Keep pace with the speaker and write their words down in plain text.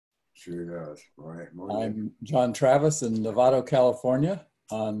Sure does. Right. I'm John Travis in Novato, California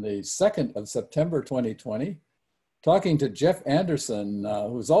on the 2nd of September 2020, talking to Jeff Anderson,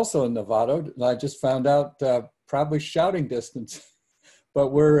 who's also in Novato. I just found out probably shouting distance, but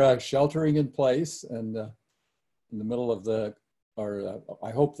we're sheltering in place and in the middle of I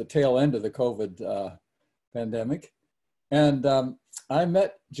hope the tail end of the COVID pandemic. And I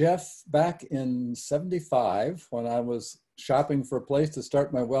met Jeff back in '75 when I was shopping for a place to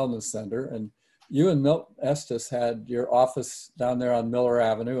start my wellness center. And you and Milt Estes had your office down there on Miller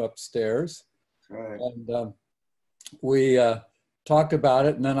Avenue upstairs. Right. And we talked about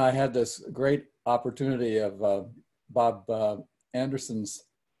it. And then I had this great opportunity of Bob Anderson's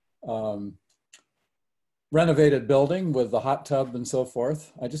renovated building with the hot tub and so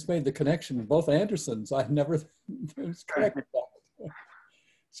forth. I just made the connection, both Andersons. I never was connected that.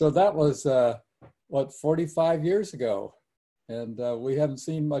 So that was, 45 years ago. And we haven't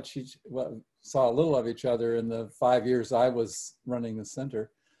seen much, saw a little of each other in the 5 years I was running the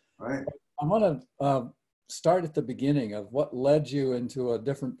center. Right. I want to start at the beginning of what led you into a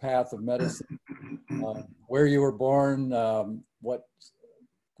different path of medicine, where you were born, what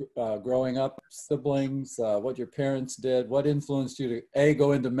growing up, siblings, what your parents did, what influenced you to A,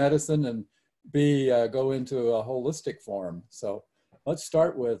 go into medicine, and B, go into a holistic form. So let's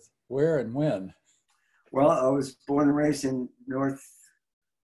start with where and when. Well, I was born and raised in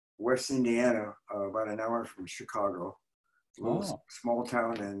northwest Indiana, about an hour from Chicago. A little small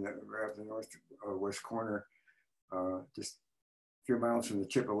town in right at the northwest corner, just a few miles from the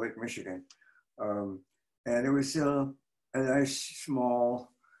tip of Lake Michigan. And it was a nice,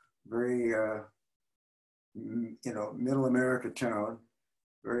 small, very, middle America town.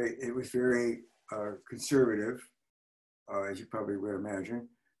 It was very conservative, as you probably would imagine.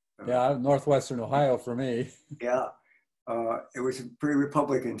 Yeah, Northwestern Ohio for me. Yeah, it was a pretty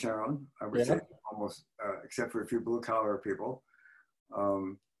Republican town, I would say, almost, except for a few blue collar people.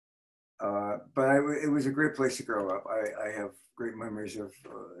 But it was a great place to grow up. I have great memories of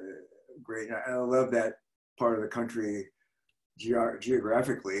I love that part of the country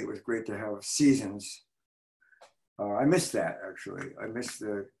geographically. It was great to have seasons. I miss that, actually. I miss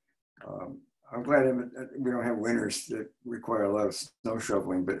I'm glad we don't have winters that require a lot of snow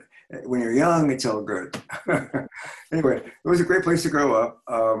shoveling, but when you're young, it's all good. Anyway, it was a great place to grow up.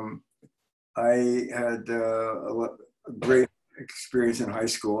 I had a great experience in high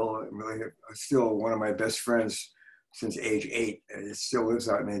school. Really, still one of my best friends since age 8. It still lives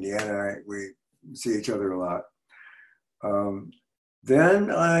out in Indiana. We see each other a lot.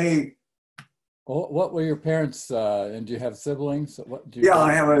 Then What were your parents, and do you have siblings?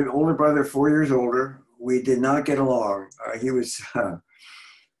 I have an older brother, 4 years older. We did not get along. It was a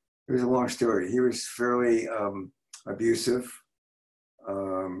long story. He was fairly abusive.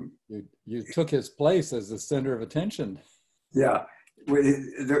 You took his place as the center of attention. Yeah,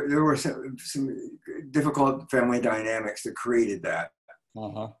 there were some difficult family dynamics that created that.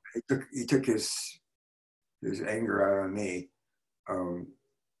 Uh-huh. He took his anger out on me.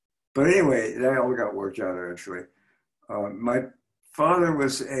 But anyway, that all got worked out eventually. My father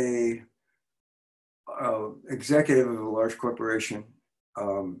was a executive of a large corporation,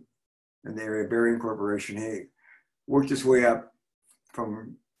 in the area, Bearing Corporation. He worked his way up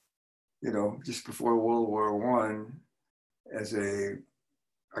from, just before World War I as a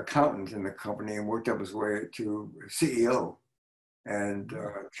accountant in the company, and worked up his way to CEO and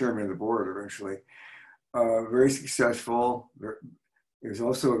chairman of the board eventually. Very successful. He was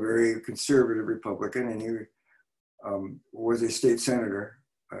also a very conservative Republican, and he was a state senator,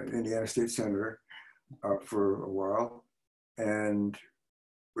 Indiana state senator, for a while, and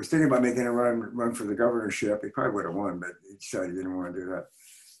was thinking about making a run for the governorship. He probably would have won, but he decided he didn't want to do that.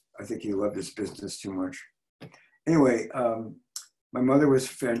 I think he loved his business too much. Anyway, my mother was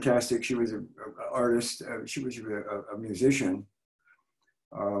fantastic. She was an artist. She was a musician,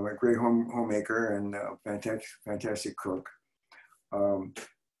 a great homemaker, and a fantastic cook.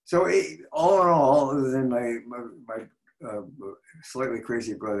 So all in all, other than my slightly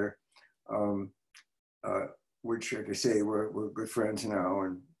crazy brother, which, like I say, we're good friends now,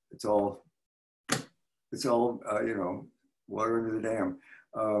 and it's all water under the dam.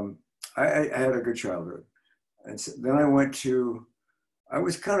 I had a good childhood, and so then I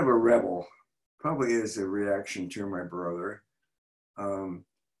was kind of a rebel, probably as a reaction to my brother, and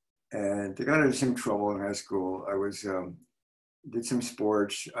I got into some trouble in high school. I was did some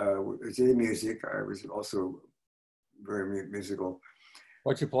sports, did music. I was also very musical.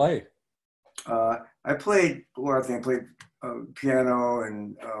 What'd you play? I played a lot of things. I played piano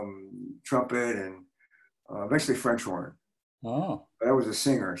and trumpet and eventually French horn. Oh, But I was a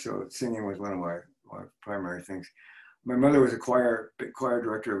singer, so singing was one of my primary things. My mother was a big choir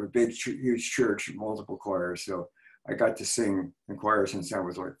director of a huge church, multiple choirs. So I got to sing in choir since I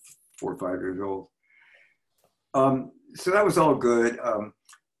was like 4 or 5 years old. So that was all good.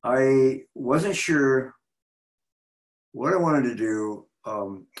 I wasn't sure what I wanted to do.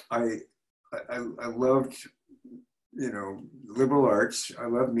 I loved, liberal arts. I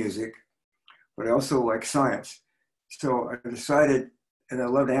loved music, but I also like science. So I decided, and I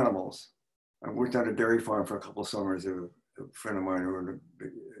loved animals. I worked on a dairy farm for a couple of summers. A friend of mine who owned a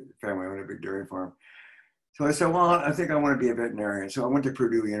big family owned a big dairy farm. So I said, well, I think I want to be a veterinarian. So I went to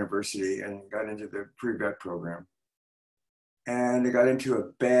Purdue University and got into the pre-vet program. And I got into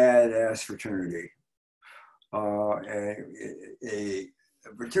a badass fraternity. A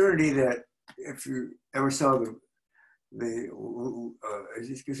fraternity that, if you ever saw is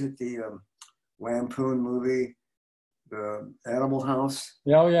it the Lampoon movie, the Animal House?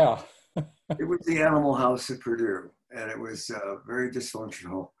 yeah, oh, yeah. It was the Animal House at Purdue, and it was very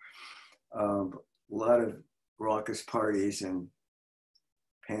dysfunctional. A lot of raucous parties and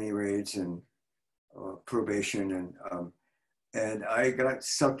panty raids and probation, and I got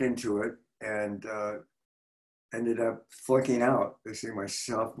sucked into it and ended up flunking out this in my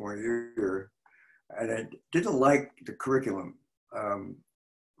sophomore year, and I didn't like the curriculum. A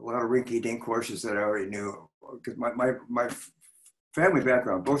lot of rinky-dink courses that I already knew, because my family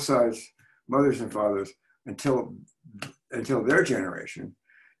background, both sides, mothers and fathers, until their generation,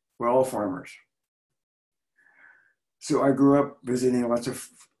 were all farmers. So I grew up visiting lots of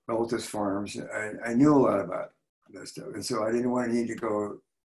relatives' farms. I knew a lot about that stuff, and so I didn't want to need to go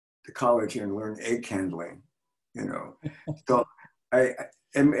to college and learn egg handling, you know. So I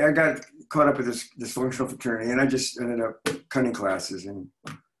got caught up with this dysfunctional fraternity, and I just ended up cutting classes and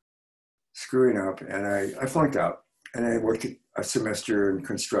screwing up, and I flunked out. And I worked a semester in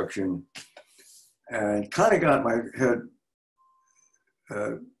construction, and kind of got my head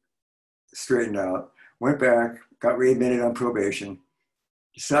straightened out. Went back, got readmitted on probation.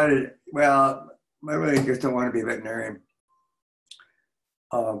 Decided, well, I really just don't want to be a veterinarian.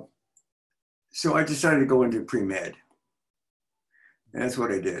 So I decided to go into pre-med. And that's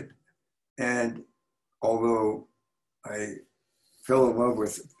what I did. And although I fell in love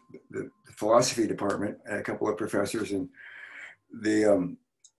with the philosophy department and a couple of professors in the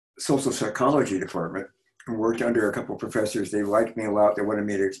social psychology department, and worked under a couple of professors, they liked me a lot. They wanted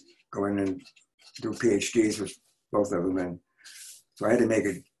me to go in and do PhDs with both of them. And so I had to make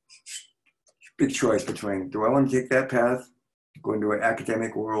a big choice between, do I want to take that path, go into an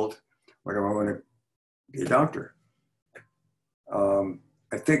academic world, or do I want to be a doctor?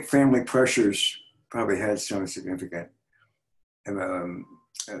 I think family pressures probably had some significant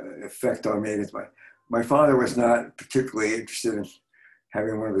effect on me. My father was not particularly interested in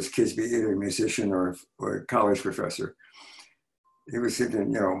having one of his kids be either a musician or a college professor. He was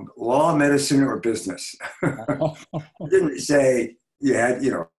thinking, law, medicine, or business. He didn't say you had,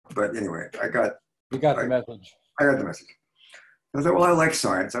 but anyway, You got the message. I got the message. I thought, well, I like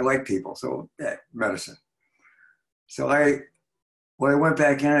science. I like people. So, yeah, medicine. So when I went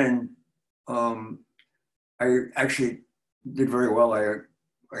back in, I actually did very well. I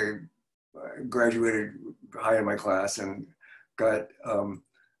graduated high in my class and got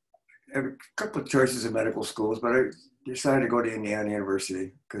a couple of choices in medical schools, but I decided to go to Indiana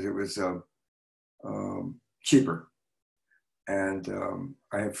University because it was cheaper. And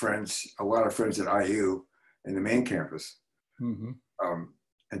I have a lot of friends at IU in the main campus, and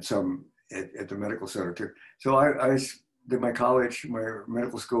some at the medical center too. So I did my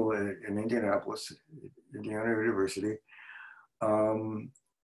medical school in Indianapolis, Indiana University.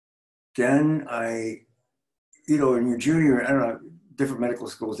 Then in your junior, I don't know, different medical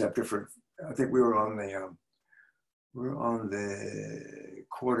schools have different. I think we were on the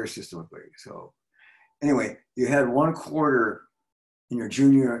quarter system. So anyway, you had 1 quarter in your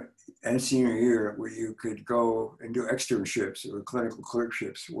junior and senior year where you could go and do externships or clinical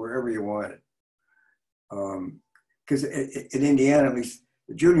clerkships wherever you wanted. Because in Indiana, at least,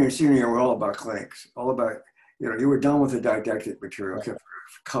 the junior and senior year were all about clinics, all about, you were done with the didactic material, except for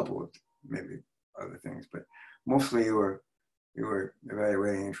a couple of maybe other things, but mostly you were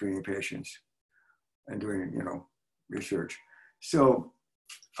evaluating and treating patients and doing, research. So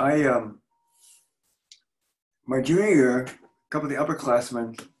my junior year, a couple of the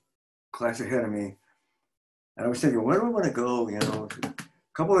upperclassmen, class ahead of me, and I was thinking, where do I want to go? A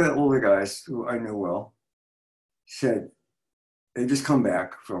couple of the older guys who I knew well said they just come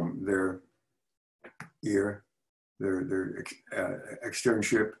back from their year, their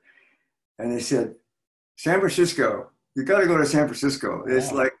externship, and they said, San Francisco, You got to go to San Francisco.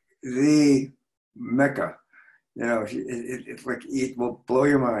 It's Wow. like the Mecca. You know, it's like it will blow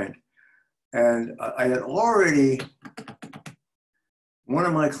your mind. And I had already, one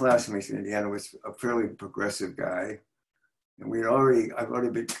of my classmates in Indiana was a fairly progressive guy, and I've already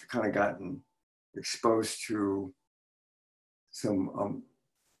been kind of gotten exposed to some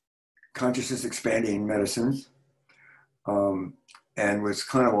consciousness expanding medicines, and was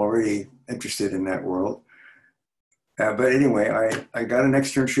kind of already interested in that world. But anyway, I got an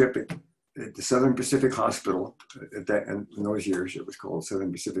externship at the Southern Pacific Hospital in those years. It was called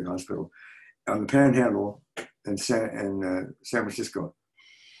Southern Pacific Hospital on the Panhandle in San Francisco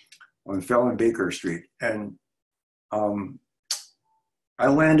on Fell and Baker Street. And I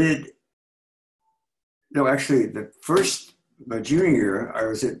landed, no, actually my junior year, I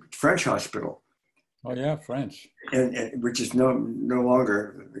was at French Hospital. Oh yeah, French. And which is no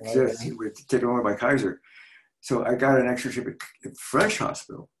longer exists. It was taken over by Kaiser. So I got an externship at French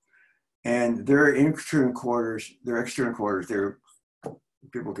Hospital, and their external quarters, there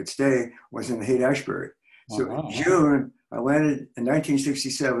people could stay, was in the Haight-Ashbury. So in June, I landed in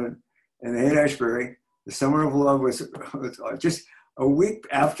 1967 in the Haight-Ashbury. The Summer of Love was just a week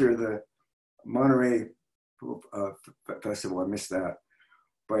after the Monterey Festival. I missed that,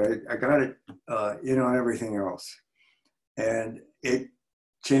 but I got it in on everything else, and it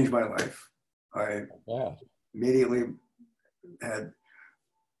changed my life. I immediately had,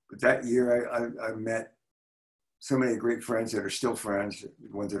 that year I met so many great friends that are still friends,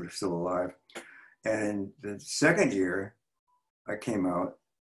 ones that are still alive. And the second year I came out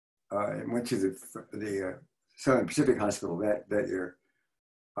and went to the Southern Pacific Hospital that year,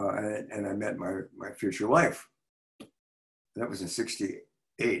 and I met my future wife. That was in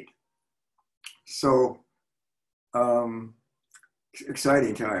 '68. So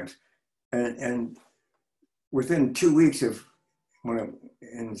exciting times. And within 2 weeks of,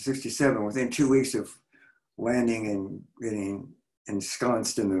 in '67, within 2 weeks of landing and getting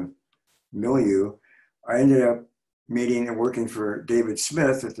ensconced in the milieu, I ended up meeting and working for David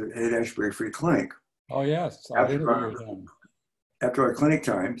Smith at the Haight-Ashbury Free Clinic. Oh yes, After our clinic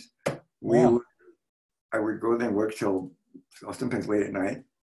times, I would go there and work till sometimes late at night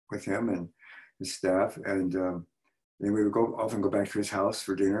with him and his staff, and then we would often go back to his house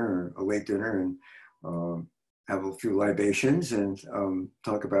for dinner, or a late dinner, and have a few libations and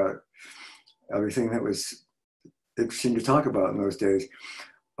talk about everything that was interesting to talk about in those days.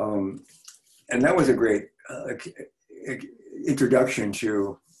 And that was a great introduction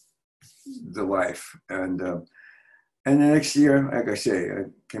to the life. And the next year, like I say, I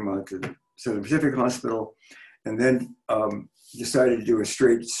came out to the Southern Pacific Hospital, and then decided to do a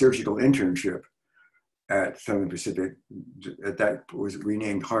straight surgical internship at Southern Pacific. That was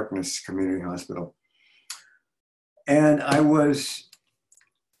renamed Harkness Community Hospital. And I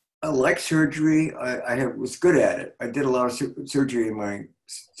liked surgery. I was good at it. I did a lot of surgery in my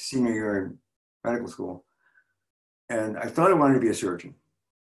senior year in medical school. And I thought I wanted to be a surgeon.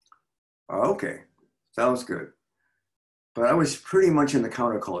 Okay, sounds good. But I was pretty much in the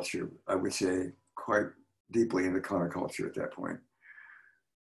counterculture, I would say, quite deeply in the counterculture at that point.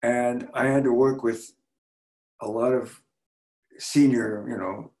 And I had to work with a lot of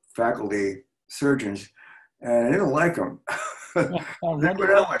senior, faculty surgeons, and I didn't like them. They were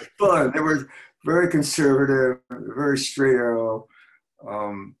not much fun. They were very conservative, very straight arrow,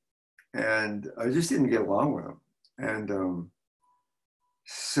 and I just didn't get along with them. And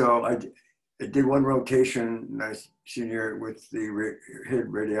so I did one rotation my senior year with the head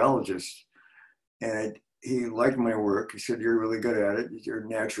radiologist, and he liked my work. He said, "You're really good at it. You're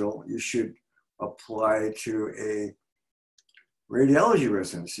natural. You should apply to a radiology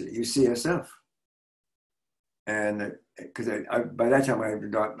residency, UCSF." And because by that time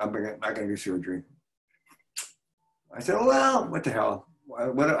I'm not going to do surgery. I said, "Well, what the hell? I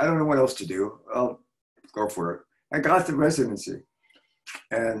don't know what else to do. I'll go for it." I got the residency,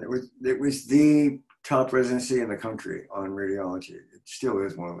 and it was the top residency in the country on radiology. It still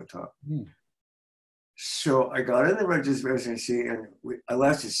is one of the top. So I got in the residency, and I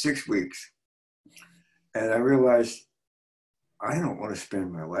lasted 6 weeks, and I realized I don't want to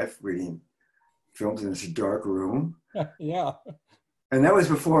spend my life reading films in this dark room. Yeah. And that was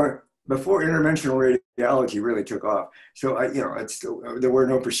before interventional radiology really took off. So there were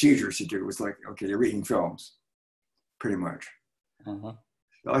no procedures to do. It was like, okay, you're reading films, pretty much. So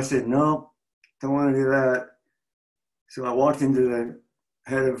I said, no, don't want to do that. So I walked into the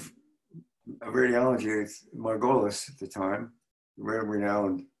head of radiology, Margolis at the time, a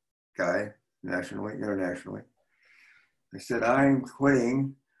renowned guy, nationally, internationally. I said, I'm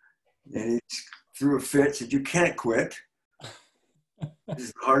quitting. And he threw a fit, said, "You can't quit. This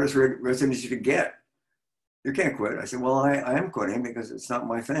is the hardest residency you could get. You can't quit." I said, "Well, I am quitting because it's not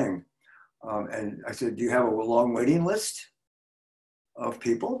my thing." And I said, "Do you have a long waiting list of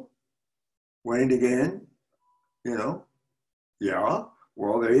people waiting to get in?" You know, yeah.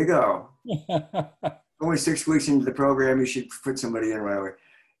 Well, there you go. Only 6 weeks into the program, you should put somebody in right away.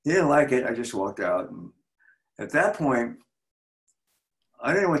 He didn't like it. I just walked out. And at that point,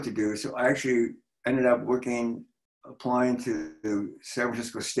 I didn't know what to do. So I actually ended up applying to the San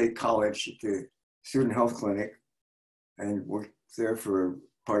Francisco State College at the Student Health Clinic and worked there for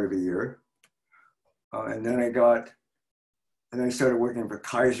part of a year. And then I started working for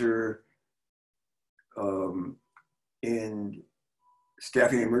Kaiser in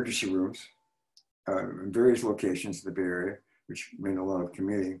staffing emergency rooms in various locations in the Bay Area, which meant a lot of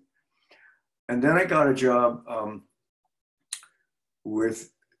commuting. And then I got a job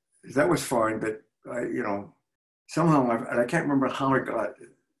that was fine, but somehow, and I can't remember how I got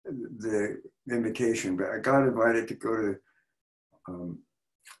the invitation, but I got invited to go to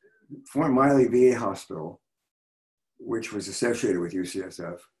Fort Miley VA Hospital, which was associated with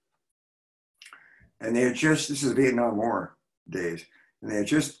UCSF. And they had this is Vietnam War days, and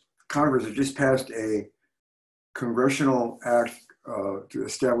Congress had just passed a congressional act to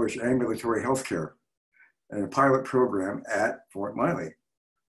establish ambulatory health care and a pilot program at Fort Miley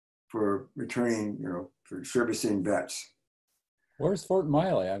for returning, for servicing vets. Where's Fort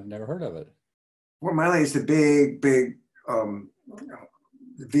Miley? I've never heard of it. Fort Miley is the big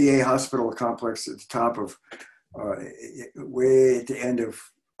VA hospital complex at the top of, way at the end of,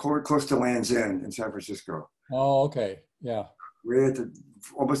 close to Land's End in San Francisco. Oh, okay, yeah. Way at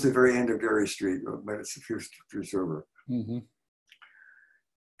almost the very end of Gary Street, but it's a few streets over. Mm-hmm.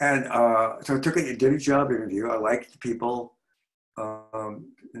 And so I did a job interview. I liked the people. And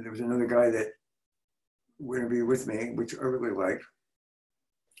there was another guy that would interview with me, which I really liked.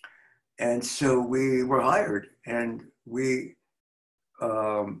 And so we were hired, and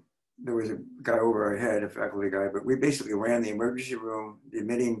there was a guy over our head, a faculty guy, but we basically ran the emergency room, the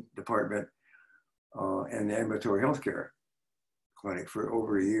admitting department, and the ambulatory healthcare clinic for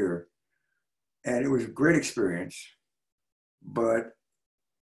over a year. And it was a great experience. But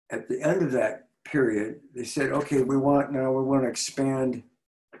at the end of that period, they said, okay, we want to expand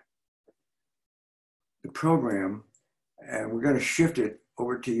the program, and we're going to shift it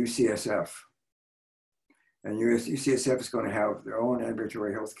over to UCSF. And UCSF is going to have their own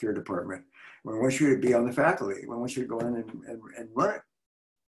ambulatory healthcare department. We want you to be on the faculty. We want you to go in and run it.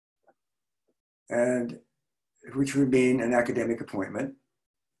 And which would mean an academic appointment.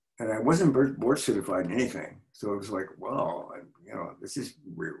 And I wasn't board certified in anything. So it was like, wow, this is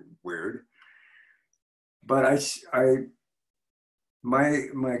weird. But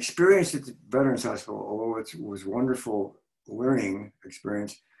my experience at the Veterans Hospital, although it was wonderful learning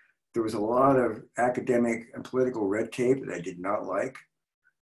experience, there was a lot of academic and political red tape that I did not like.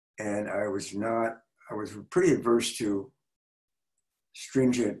 And I was pretty adverse to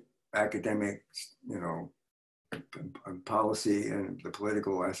stringent academic, policy and the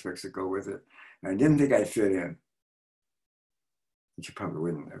political aspects that go with it. And I didn't think I'd fit in, which you probably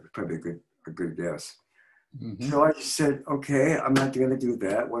wouldn't. That was probably a good guess. Mm-hmm. So I just said, okay, I'm not going to do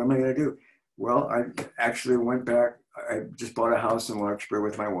that. What am I going to do? Well, I actually went back. I just bought a house in Larkspur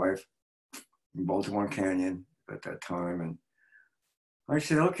with my wife in Baltimore Canyon at that time. And I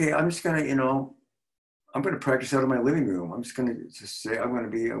said, okay, I'm just going to, I'm going to practice out of my living room. I'm just going to say, I'm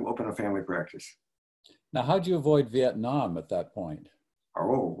going to open a family practice. Now, how'd you avoid Vietnam at that point?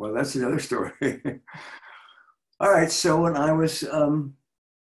 Oh, well, that's another story. All right. So when I was,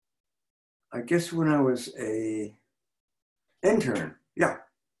 I guess when I was a intern,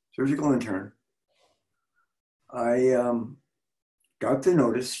 surgical intern, I got the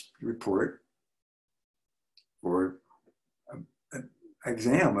notice report for an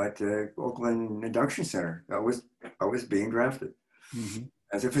exam at the Oakland Induction Center. I was being drafted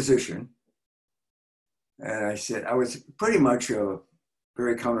as a physician. And I said, I was pretty much a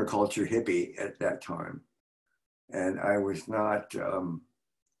very counterculture hippie at that time. And I was not,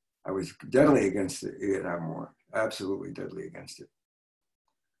 I was deadly against the Vietnam War, absolutely deadly against it.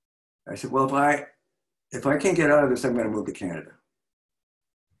 I said, well, if I can't get out of this, I'm going to move to Canada.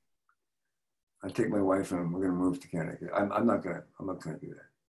 I'll take my wife and we're going to move to Canada. I'm not going to do that.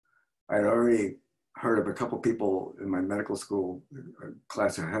 I had already heard of a couple people in my medical school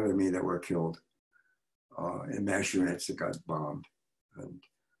class ahead of me that were killed in mass units that got bombed. And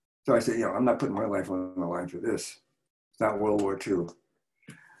so I said, I'm not putting my life on the line for this. It's not World War II.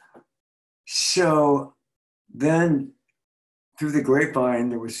 So then through the grapevine,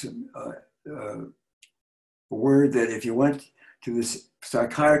 there was word that if you went to this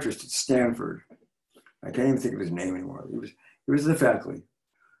psychiatrist at Stanford, I can't even think of his name anymore. He was the faculty.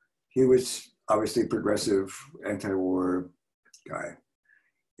 He was obviously progressive, anti-war guy.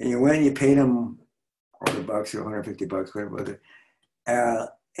 And you went and you paid him $100 or $150, whatever it was.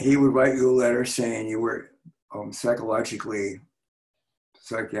 He would write you a letter saying you were psychiatrically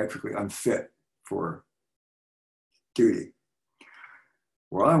unfit for duty.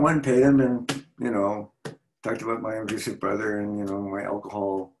 Well, I went and paid him, and talked about my abusive brother and my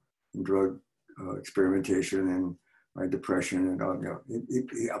alcohol and drug experimentation and my depression and all.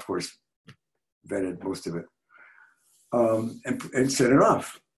 He of course vetted most of it, and set it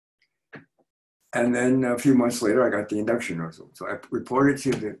off. And then a few months later, I got the induction result. So I reported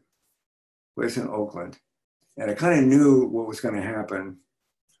to the place in Oakland, and I kind of knew what was going to happen.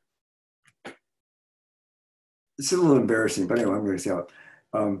 It's a little embarrassing, but anyway, I'm going to say it.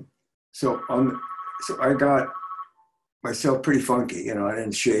 So I got myself pretty funky. I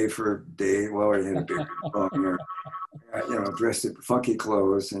didn't shave for a day. Well, I had a big long hair. Dressed in funky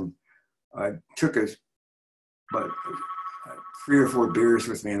clothes, and I took about 3 or 4 beers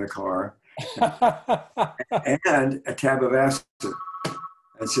with me in the car. And a tab of acid.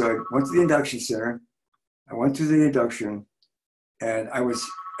 And so I went to the induction center. I went through the induction, and I was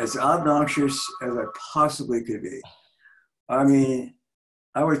as obnoxious as I possibly could be. I mean,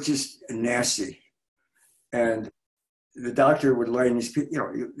 I was just nasty. And the doctor would line these people,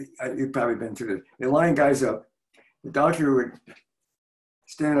 you've probably been through this. They line guys up. The doctor would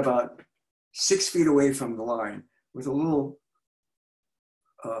stand about 6 feet away from the line with a little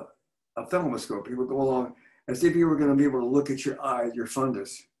ophthalmoscope. He would go along as if you were going to be able to look at your eye, your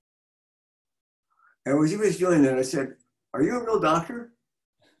fundus. And as he was doing that, I said, "Are you a real doctor?"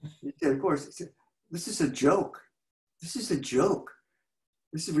 He said, "Of course." I said, "This is a joke. This is a joke.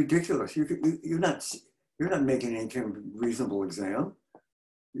 This is ridiculous. You're not making any kind of reasonable exam.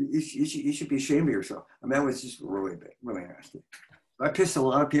 You should be ashamed of yourself." I mean, that was just really big, really nasty. I pissed a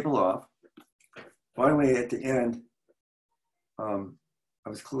lot of people off. Finally, at the end, I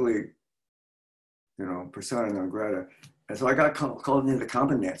was clearly, persona non grata. And so I got called into the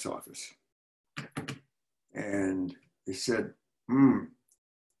commandant's office. And he said, you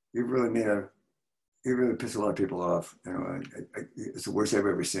really pissed a lot of people off. It's the worst I've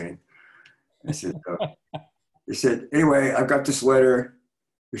ever seen. I said, he said, "Anyway, I've got this letter.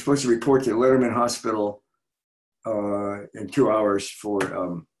 You're supposed to report to Letterman Hospital in 2 hours for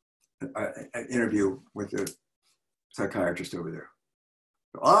an interview with the psychiatrist over there."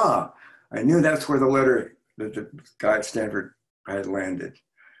 I knew that's where the letter that the guy at Stanford had landed.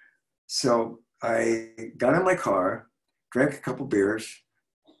 So I got in my car, drank a couple beers,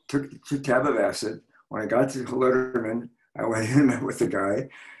 took a tab of acid. When I got to Letterman, I went in and met with the guy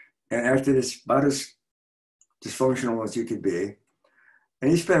and acted about as dysfunctional as you could be.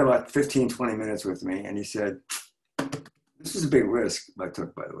 And he spent about 15, 20 minutes with me. And he said, this is a big risk I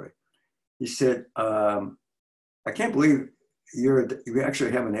took, by the way. He said, "I can't believe you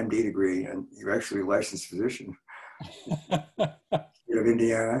actually have an MD degree and you're actually a licensed physician." Of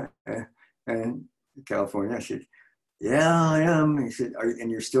Indiana and California. I said, "Yeah, I am." He said, and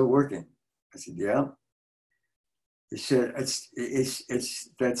you're still working?" I said, "Yeah." He said,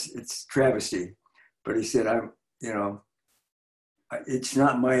 it's travesty. But he said, it's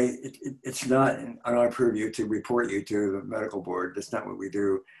not on our purview to report you to the medical board. That's not what we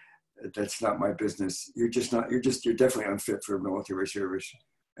do. That's not my business. You're definitely unfit for military service."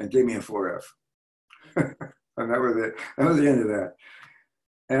 And gave me a 4F. And that was it. That was the end of that.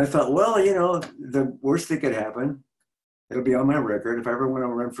 And I thought, well, the worst that could happen, it'll be on my record. If I ever want to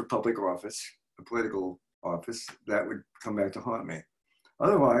run for public office, a political office, that would come back to haunt me.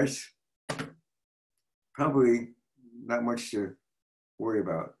 Otherwise, probably not much to worry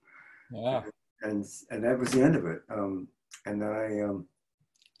about. Yeah. And that was the end of it. And then I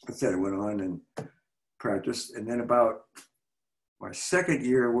went on and practiced. And then about my second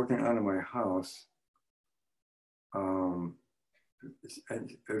year working out of my house, and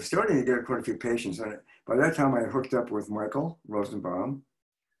I was starting to get quite a few patients. And by that time, I had hooked up with Michael Rosenbaum.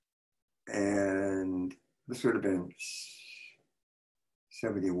 And this would have been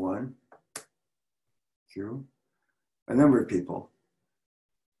 71, too. A number of people.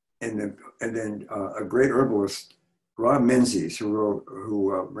 And then a great herbalist, Rob Menzies, who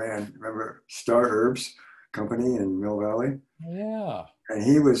ran, remember, Star Herbs Company in Mill Valley? Yeah. And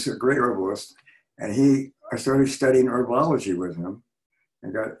he was a great herbalist. And I started studying herbology with him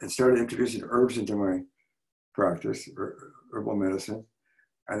and started introducing herbs into my practice, herbal medicine.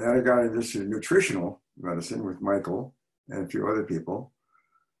 And then I got into nutritional medicine with Michael and a few other people.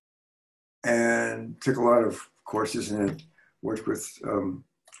 and took a lot of courses and worked with, you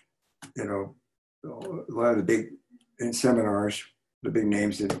know, a lot of the big in seminars, the big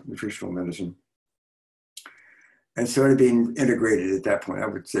names in nutritional medicine, and started being integrated at that point. I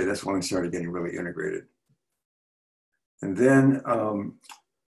would say that's when I started getting really integrated. And then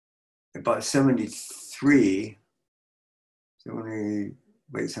about 73,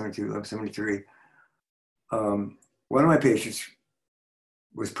 late 72, late 73, one of my patients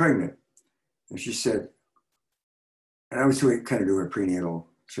was pregnant. And she said, and I was kind of doing prenatal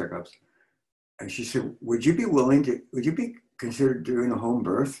checkups. And she said, would you be considered doing a home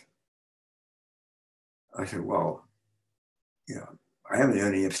birth? I said, well, you know, I haven't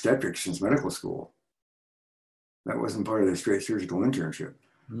done any obstetrics since medical school. That wasn't part of the straight surgical internship.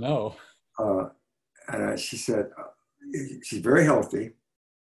 No. And she said, she's very healthy.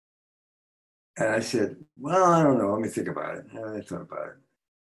 And I said, well, I don't know. Let me think about it. And I thought about it.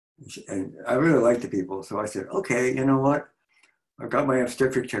 And I really liked the people. So I said, okay, you know what? I've got my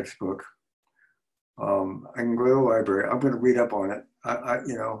obstetric textbook. I can go to the library. I'm going to read up on it.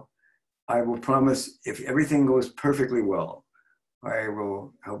 I will promise if everything goes perfectly well, I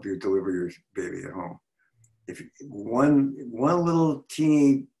will help you deliver your baby at home. If one little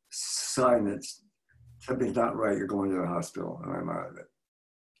teeny sign that something's not right, you're going to the hospital, and I'm out of it.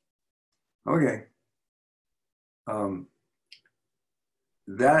 Okay.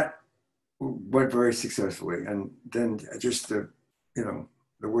 That went very successfully, and then just the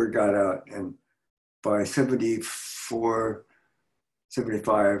word got out, and by 74,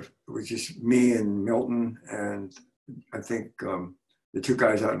 75, it was just me and Milton, and I think the two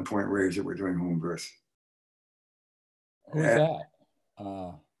guys out in Point Reyes that were doing home births. Who's that?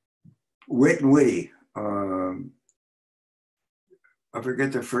 Witt and Whitty. I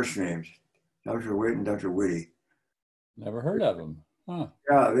forget their first names. Dr. Witt and Dr. Whitty. Never heard of them. Huh.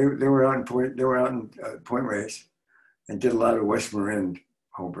 Yeah, they were out in Point Reyes, and did a lot of West Marin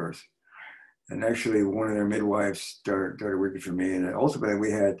home births. And actually, one of their midwives started working for me, and ultimately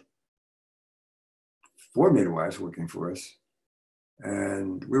we had 4 midwives working for us,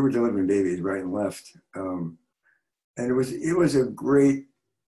 and we were delivering babies right and left. And it was a great,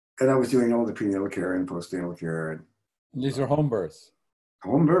 and I was doing all the prenatal care and postnatal care. And these are home births.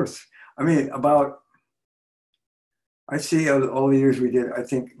 Home births. I mean, I'd say all the years we did, I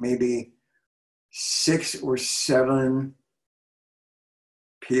think maybe 6 or 7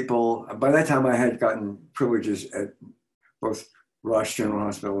 people. By that time, I had gotten privileges at both Ross General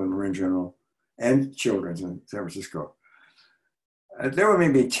Hospital and Marin General, and Children's in San Francisco. There were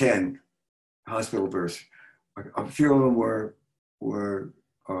maybe 10 hospital births. A few of them were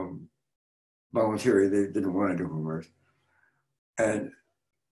voluntary. They didn't want to do home birth. And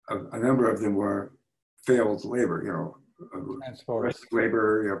a number of them were failed labor, arrested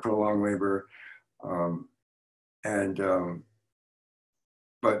labor, prolonged labor.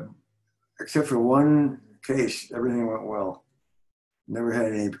 But except for one case, everything went well. Never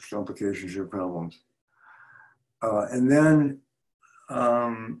had any complications or problems. And then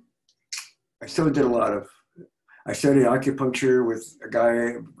I still did I studied acupuncture with a guy,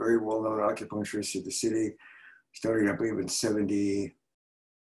 a very well-known acupuncturist at the city, starting, I believe, in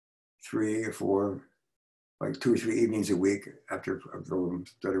 73 or 4, like 2 or 3 evenings a week after I go and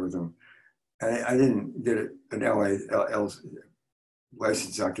study with him. And I didn't get an LA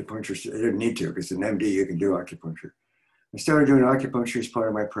licensed acupuncturist. I didn't need to, because an MD, you can do acupuncture. I started doing acupuncture as part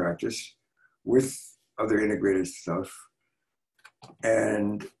of my practice with other integrated stuff.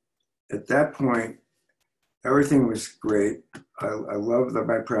 And at that point, everything was great. I loved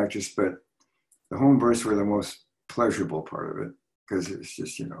my practice, but the home births were the most pleasurable part of it, because it's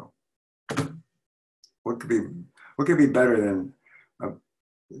just, what could be better than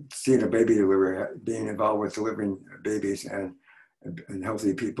seeing a baby deliver, being involved with delivering babies and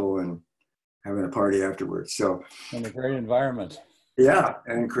healthy people and having a party afterwards. So, and a great environment. Yeah,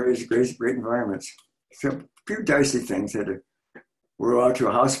 and great environments. So a few dicey things. We're out to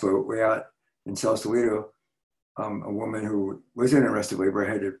a houseboat way out in Sausalito. A woman who was in arrested labor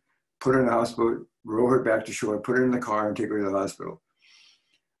had to put her in the houseboat, row her back to shore, put her in the car, and take her to the hospital.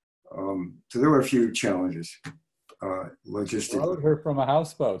 So there were a few challenges, logistically. Rowed her from a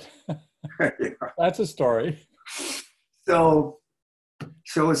houseboat. Yeah. That's a story. So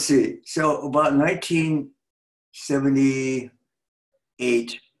let's see. So about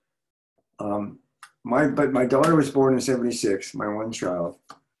 1978, my daughter was born in 76, my one child.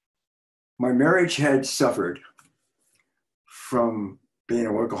 My marriage had suffered from being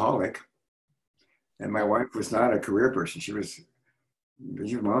a workaholic, and my wife was not a career person. She was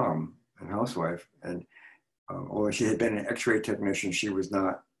a mom and housewife, and although she had been an X-ray technician, she was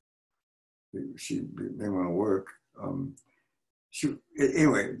not they want to work.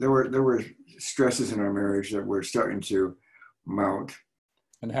 Anyway, there were stresses in our marriage that were starting to mount.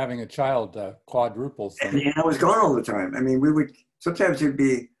 And having a child quadruples them. And I was gone all the time. I mean, sometimes there'd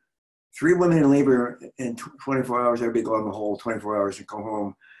be 3 women in labor in 24 hours. I'd be gone the whole 24 hours and go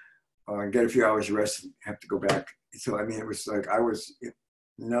home, get a few hours of rest, and have to go back. So, I mean, it was like I was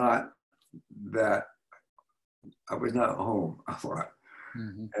not home a lot.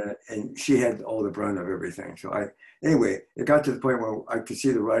 Mm-hmm. And she had all the brunt of everything. So anyway, it got to the point where I could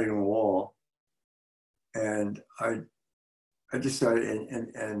see the writing on the wall, and I decided,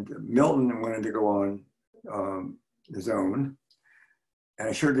 and Milton wanted to go on his own, and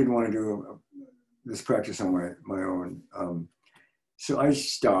I sure didn't want to do this practice on my own. So I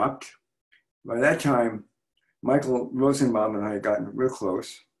stopped. By that time, Michael Rosenbaum and I had gotten real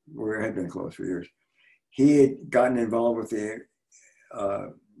close. We had been close for years. He had gotten involved with the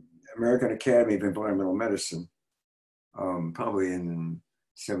American Academy of Environmental Medicine, probably in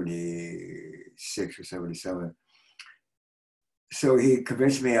 76 or 77. So he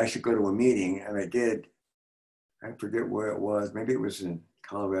convinced me I should go to a meeting, and I did. I forget where it was. Maybe it was in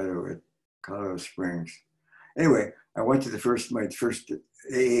Colorado, at Colorado Springs. Anyway, I went to my first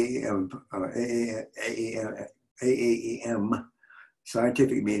AAEM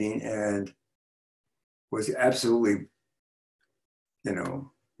scientific meeting, and was absolutely,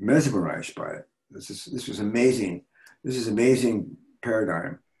 mesmerized by it. This was amazing. This is amazing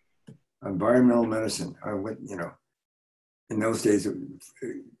paradigm. Environmental medicine. In those days,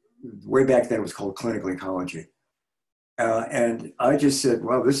 way back then, it was called clinical ecology. And I just said,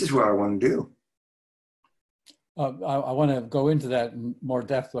 well, this is what I want to do. I want to go into that in more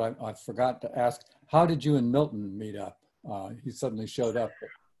depth, but I forgot to ask, how did you and Milton meet up? He suddenly showed up.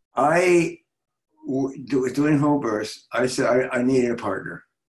 I was doing home births. I said I needed a partner.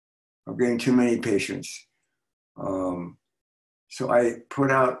 I'm getting too many patients. So I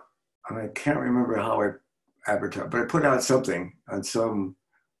put out, and I can't remember how I advertised, but I put out something on some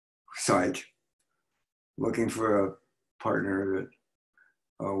site looking for a partner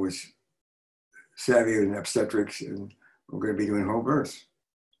that was savvy in obstetrics, and we're going to be doing home births,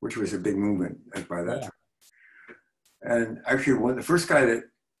 which was a big movement by that time. And actually, the first guy that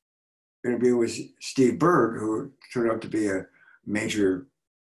interviewed was Steve Berg, who turned out to be a major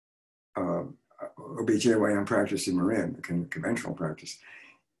OBGYN practice in Marin, conventional practice.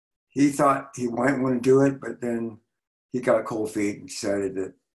 He thought he might want to do it, but then he got cold feet and decided that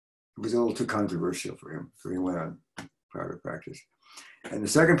it was a little too controversial for him, so he went on private practice. And the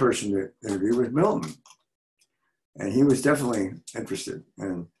second person to interview was Milton, and he was definitely interested,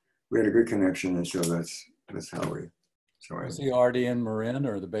 and we had a good connection, and so that's how we. Was he already in Marin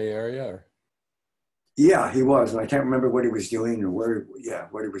or the Bay Area? Or? Yeah, he was, and I can't remember what he was doing or what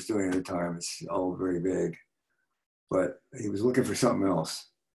he was doing at the time. It's all very vague, but he was looking for something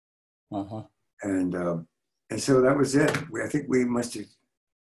else. Uh-huh. And so that was it. I think we must have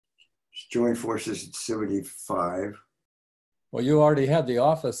joined forces in 75. Well, you already had the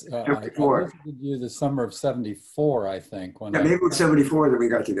office. I visited you the summer of 74, I think. Maybe it was 74 that we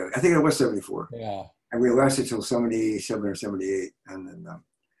got together. I think it was 74. Yeah. And we lasted till 77 or 78. And then,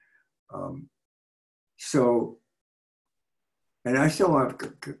 and I still have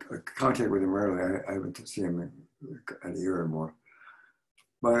contact with him rarely. I haven't seen him in a year or more.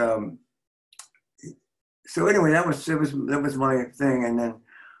 But so anyway, that was my thing. And then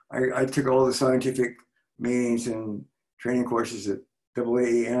I took all the scientific meetings and training courses at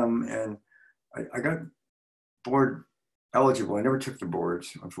AAEM, and I got board eligible. I never took the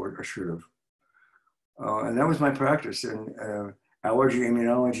boards, unfortunately. I should have. And that was my practice in allergy,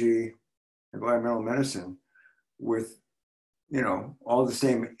 immunology, environmental medicine, with all the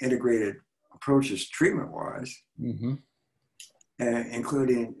same integrated approaches treatment-wise, mm-hmm. and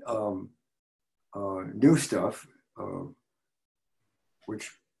including new stuff,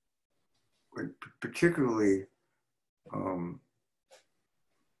 which particularly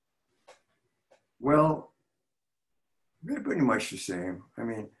well, they're pretty much the same. I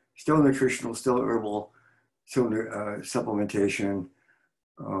mean, still nutritional, still herbal, still supplementation.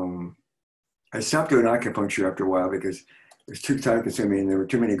 I stopped doing acupuncture after a while because it was too time consuming and there were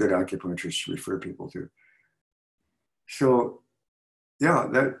too many good acupuncturists to refer people to. So yeah,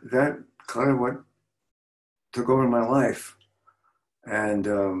 that kind of what took over my life. And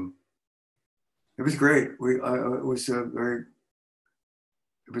it was great. It was a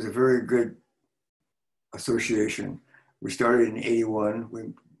very good association. We started in 81.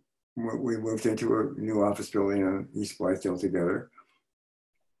 We moved into a new office building on East Blythedale together.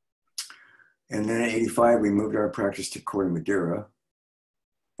 And then in 85, we moved our practice to Corte Madera.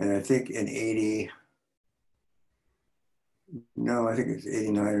 And I think in 80, no, I think it's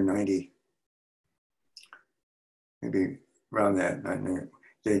 89 or 90, maybe around that.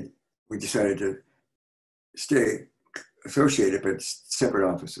 We decided to stay associated, but separate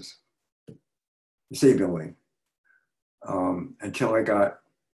offices, the same building, until I got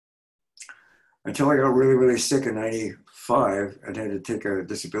really, really sick in 95 and had to take a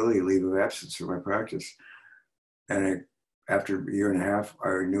disability leave of absence for my practice. And after a year and a half,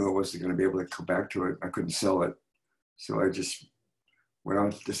 I knew I wasn't going to be able to come back to it. I couldn't sell it. So I just went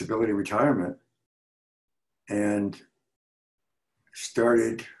on disability retirement and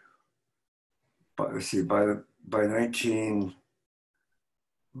started, by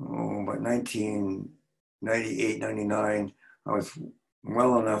 1998, 99, I was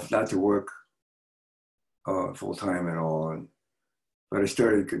well enough not to work full time at all. But I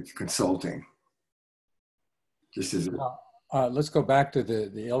started consulting. Just as let's go back to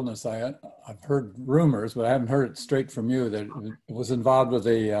the illness. I've heard rumors, but I haven't heard it straight from you that it was involved with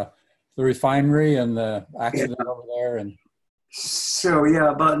the refinery and the accident over there. And so, yeah,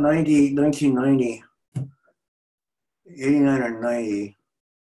 about 1990, 89 or 90,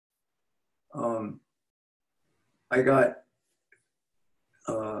 I got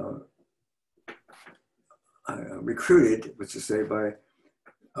recruited, let's just say, by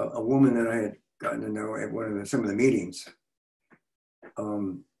a woman that I had gotten to know at some of the meetings.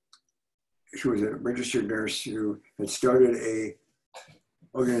 She was a registered nurse who had started a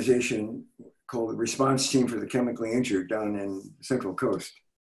organization called the Response Team for the Chemically Injured down in the Central Coast,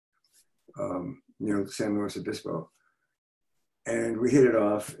 near San Luis Obispo. And we hit it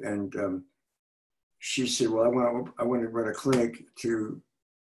off, and she said, well, I want to run a clinic, an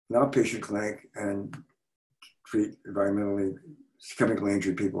outpatient clinic, and treat chemically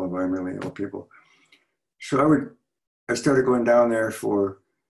injured people, environmentally ill people. So I started going down there for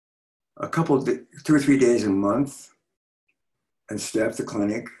a couple, 2 or 3 days a month and staffed the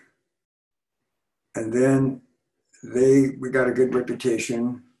clinic. And then we got a good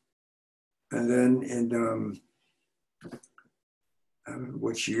reputation. And then in, I don't know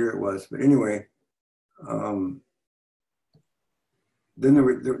which year it was, but anyway, then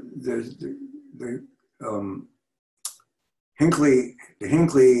the Hinckley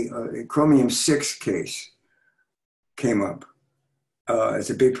chromium-6 case came up as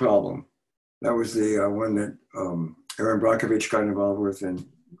a big problem. That was the one that Erin Brockovich got involved with and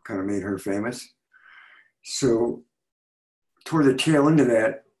kind of made her famous. So toward the tail end of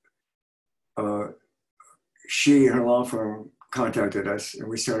that, she and her law firm contacted us, and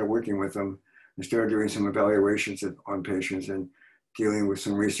we started working with them and started doing some evaluations on patients and dealing with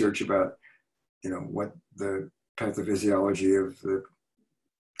some research about, what the pathophysiology of the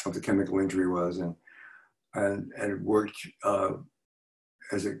chemical injury was, and worked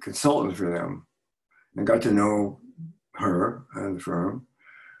as a consultant for them, and got to know her and the firm.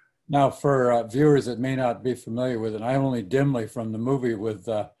 Now, for viewers that may not be familiar with it, I only dimly from the movie with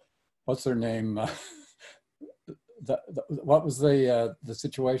what's her name. What was the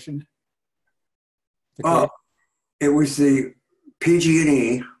situation? It was the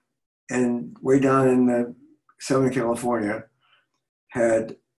PG&E, and way down in Southern California,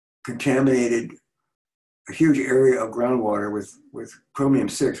 had contaminated a huge area of groundwater with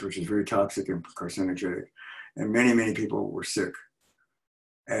chromium-6, which is very toxic and carcinogenic, and many, many people were sick.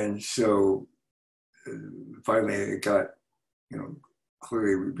 And so finally it got,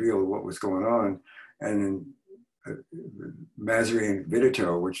 clearly revealed what was going on. And then Masri and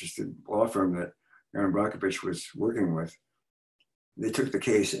Vidito, which is the law firm that Erin Brockovich was working with, they took the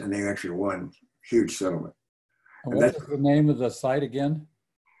case and they actually won. Huge settlement. And what was the name of the site again?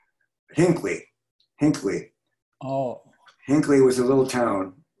 Hinckley. Oh. Hinckley was a little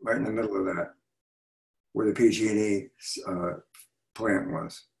town right in the middle of that, where the PG&E plant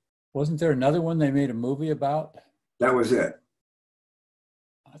was. Wasn't there another one they made a movie about? That was it.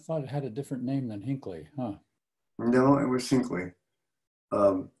 I thought it had a different name than Hinckley, huh? No, it was Hinckley.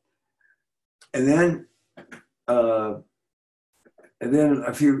 And then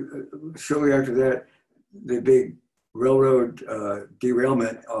shortly after that, the big railroad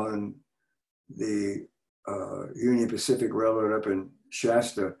derailment on the Union Pacific Railroad up in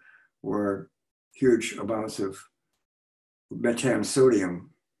Shasta, where huge amounts of metam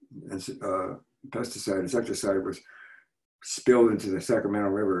sodium and pesticide, insecticide was spilled into the Sacramento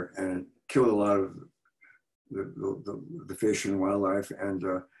River, and it killed a lot of the fish and wildlife, and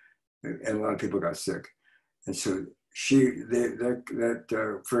a lot of people got sick. And so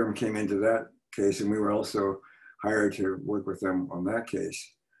that firm came into that case, and we were also hired to work with them on that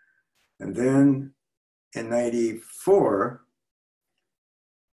case. And then in '94,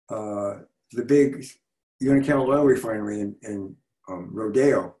 the big Unocal oil refinery in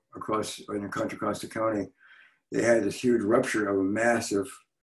Rodeo in Contra Costa County, they had this huge rupture of a massive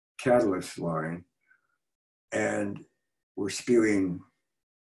catalyst line and were spewing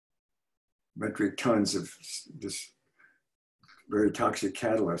metric tons of this very toxic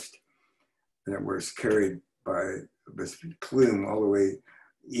catalyst that was carried by this plume all the way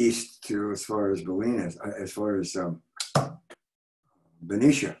east to as far as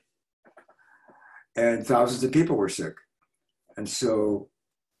Benicia. And thousands of people were sick. And so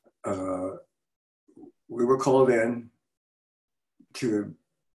we were called in to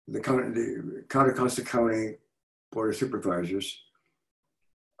the Contra Costa County Board of Supervisors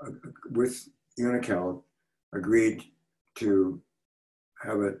with Unocal, agreed to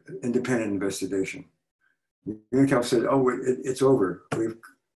have an independent investigation. Unocal said, oh, it's over. We've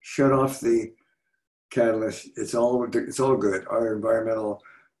shut off the catalyst. It's all good. Our environmental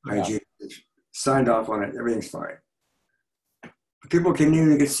hygiene signed off on it. Everything's fine. People continue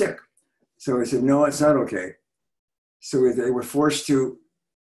to get sick. So we said, no, it's not okay. So they were forced to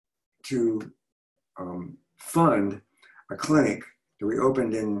fund a clinic that we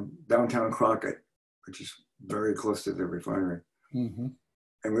opened in downtown Crockett, which is very close to the refinery. Mm-hmm.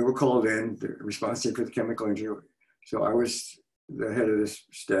 And we were called in, responsible for the chemical engineer. So I was the head of this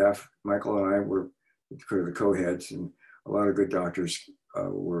staff. Michael and I were the co-heads, and a lot of good doctors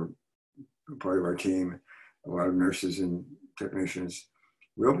were part of our team, a lot of nurses and technicians.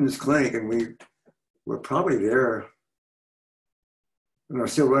 We opened this clinic, and we were probably there,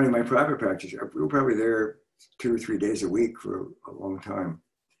 still running my private practice. We were probably there 2 or 3 days a week for a long time.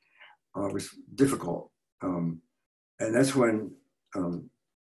 It was difficult. And that's when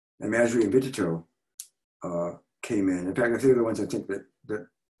Masri and Vitito came in. In fact, they're the ones I think that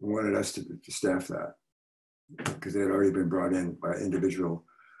wanted us to staff that, because they had already been brought in by individual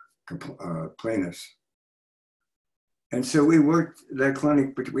plaintiffs. And so we worked that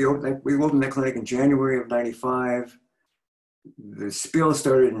clinic, but we opened that clinic in January of '95. The spill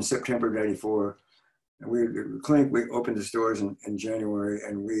started in September of '94. And the clinic, we opened its doors in January,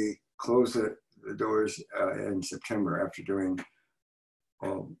 and we closed the doors in September after doing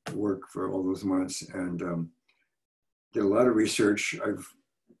work for all those months, and did a lot of research.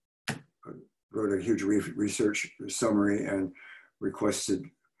 I wrote a huge research summary and requested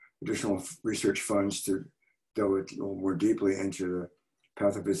additional research funds to delve a little more deeply into the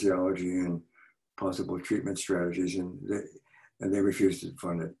pathophysiology and possible treatment strategies, and they refused to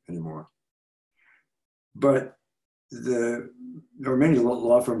fund it anymore. But there were many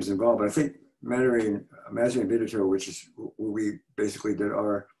law firms involved, but I think Masri and Vitito, which is where we basically did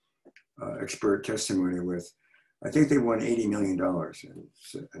our expert testimony with, I think they won $80 million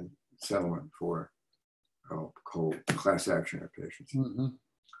in settlement for whole class action of patients. Mm-hmm.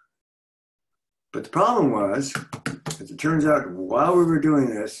 But the problem was, as it turns out, while we were doing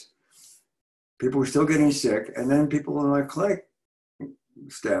this, people were still getting sick, and then people in our clinic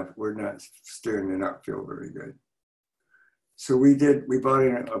staff were not starting to not feel very good. So we brought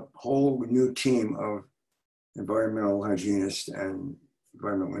in a whole new team of environmental hygienists and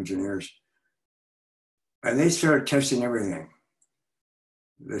environmental engineers, and they started testing everything: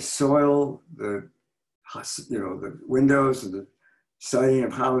 the soil, the windows, the siding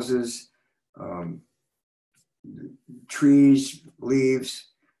of houses, trees,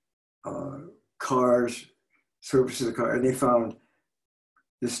 leaves, cars, surfaces of the car, and they found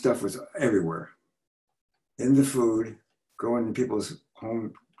this stuff was everywhere, in the food, growing in people's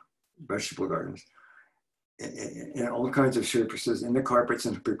home vegetable gardens, in all kinds of surfaces, in the carpets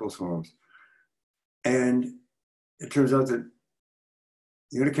in people's homes. And it turns out that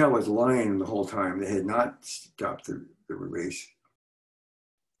Unocal was lying the whole time. They had not stopped the release.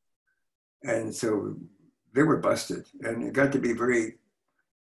 And so they were busted. And it got to be very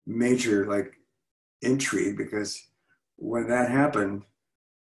major, intrigue, because when that happened,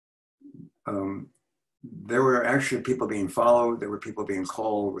 there were actually people being followed. There were people being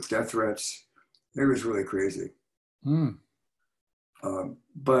called with death threats. It was really crazy. Mm.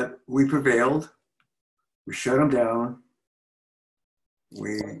 But we prevailed. We shut them down.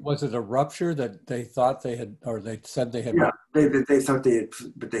 Was it a rupture that they thought they had, or they said they had? Yeah, they thought they had,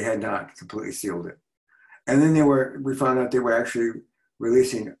 but they had not completely sealed it. And then we found out they were actually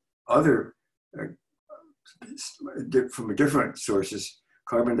releasing other, from different sources,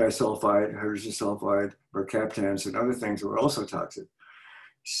 carbon disulfide, hydrogen sulfide, mercaptans, and other things that were also toxic.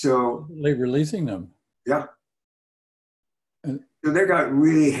 So they releasing them. Yeah. So they got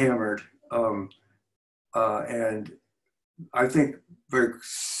really hammered. And I think very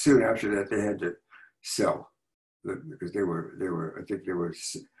soon after that, they had to sell because they were, I think they were,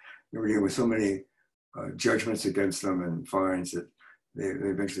 they were dealing with so many judgments against them and fines that they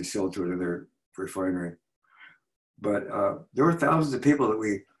eventually sold to another refinery. But there were thousands of people that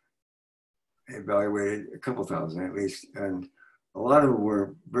we evaluated, a couple thousand at least, and a lot of them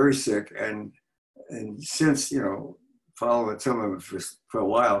were very sick. And since, you know, following some of them for a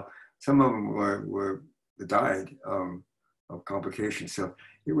while, some of them were died of complications. So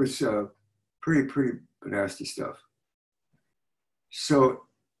it was pretty nasty stuff. So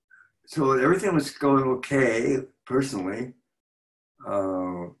everything was going okay personally.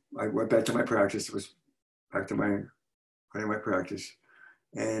 I went back to my practice. It was back to my practice.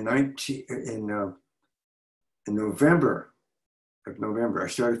 And in November, I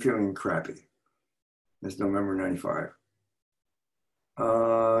started feeling crappy. That's November '95.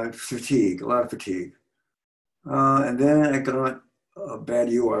 Fatigue, a lot of fatigue. And then I got a bad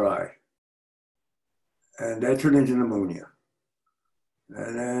URI. And that turned into pneumonia.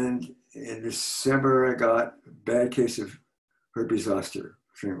 And then in December, I got a bad case of herpes zoster,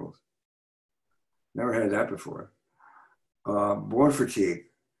 shingles. Never had that before. More fatigue.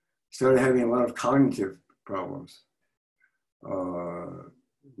 Started having a lot of cognitive problems,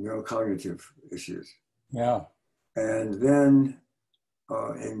 neurocognitive issues. Yeah. And then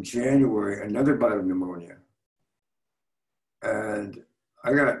in January, another bout of pneumonia. And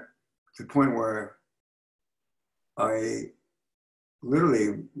I got to the point where I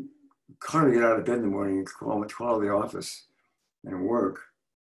literally couldn't get out of bed in the morning and call the office and work.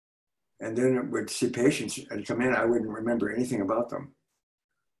 And then I would see patients and come in, I wouldn't remember anything about them.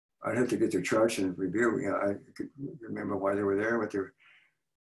 I'd have to get their charts and review. You know, I could remember why they were there, what they were.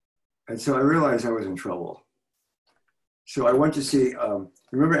 And so I realized I was in trouble. So I went to see,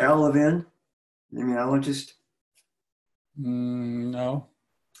 remember Al Levin, the immunologist? No.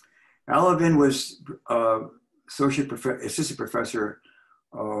 Al Levin was assistant professor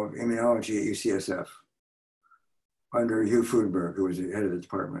of immunology at UCSF under Hugh Frudenberg, who was the head of the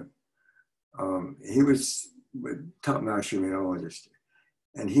department. He was a top-notch immunologist,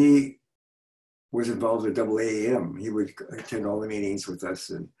 and he was involved with AAM. He would attend all the meetings with us,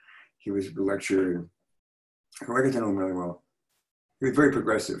 and he was a lecturer. And I got to know him really well. He was very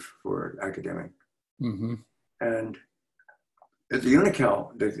progressive for academic. Mm-hmm. And at the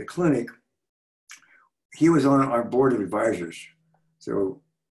Unical, the clinic, he was on our board of advisors. So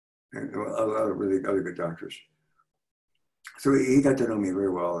a lot of really other good doctors. So he got to know me very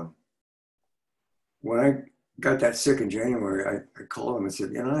well. And when I got that sick in January, I called him and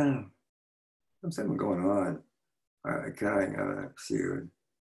said, you know, there's something going on. Can I see you?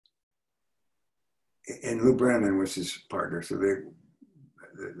 And Lou Brenneman was his partner. So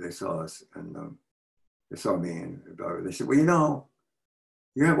they saw us, and they saw me, and they said, well, you know,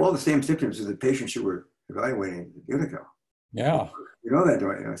 you have all the same symptoms as the patients you were evaluating at Unical. Yeah. You know that,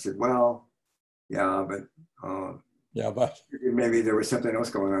 don't you? And I said, well, yeah, but maybe there was something else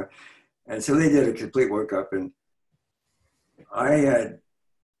going on. And so they did a complete workup, and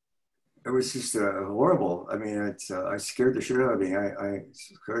it was just horrible. I mean, I scared the shit out of me. I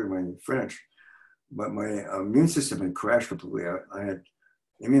scared my French, but my immune system had crashed completely. I had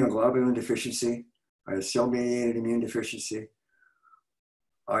immunoglobulin deficiency. I had cell-mediated immune deficiency.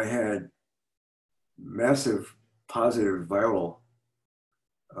 I had massive positive viral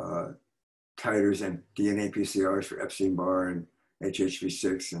titers and DNA PCRs for Epstein-Barr and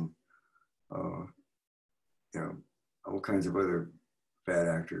HHV6 and all kinds of other bad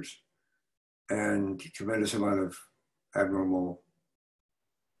actors, and tremendous amount of abnormal,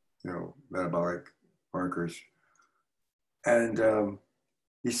 metabolic markers. And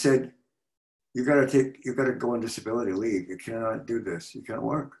he said, you got to go on disability leave. You cannot do this. You can't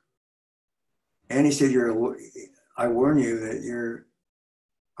work. And he said, I warn you that you're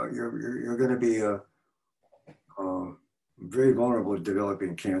going to be very vulnerable to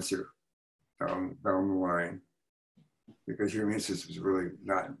developing cancer down the line, because your immune system is really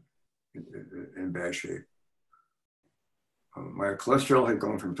not in bad shape. My cholesterol had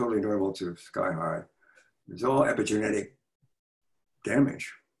gone from totally normal to sky high. It was all epigenetic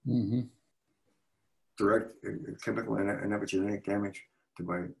damage. Mm-hmm. Direct chemical and epigenetic damage to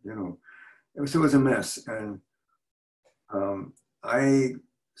my, so it was a mess. And I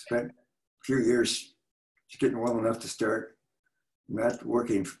spent a few years getting well enough to start not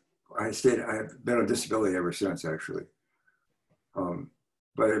working. I've been on disability ever since, actually.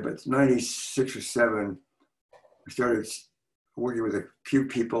 But 96 or 7, I started working with a few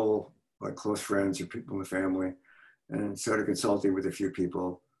people, like close friends or people in the family, and started consulting with a few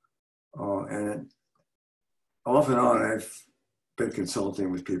people. And off and on, I've been consulting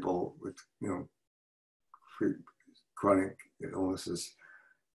with people with, chronic illnesses.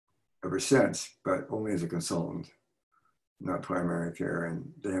 ever since, but only as a consultant, not primary care,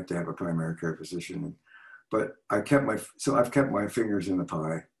 and they have to have a primary care physician. But I've kept my fingers in the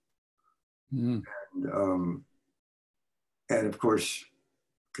pie. Mm. And of course,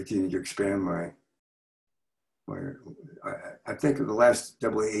 continue to expand I think of the last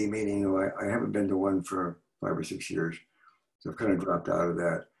AAE meeting, I haven't been to one for 5 or 6 years. So I've kind of dropped out of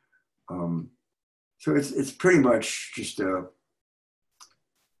that. So it's pretty much just a,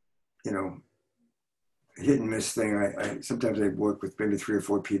 hit and miss thing. I sometimes I work with maybe 3 or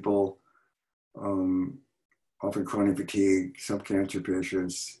 4 people, often chronic fatigue, some cancer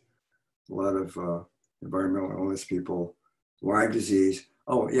patients, a lot of environmental illness people, Lyme disease.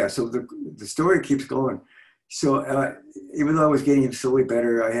 Oh yeah, so the story keeps going. So even though I was getting slowly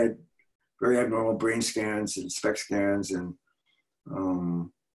better, I had very abnormal brain scans and SPECT scans and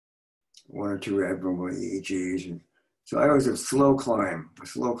 1 or 2 abnormal EEGs. And so I was a slow climb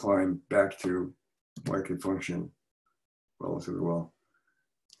back to where I could function relatively well.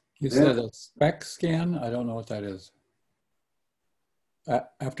 You said a SPECT scan? I don't know what that is.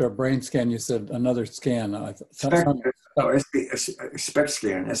 After a brain scan, you said another scan. SPECT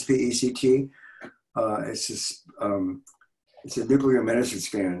scan, SPECT. It's a nuclear medicine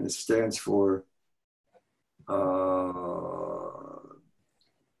scan. It stands for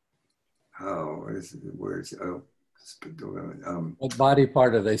what is the words? What body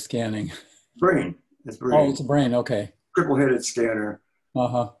part are they scanning? Brain. It's brain. Oh, it's a brain. Okay. Triple-headed scanner.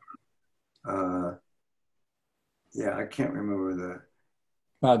 Uh-huh. Yeah, I can't remember the.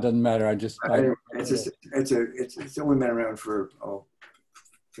 Well, it doesn't matter. It's only been around for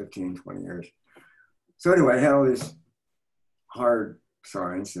 15, 20 years. So anyway, I had all these hard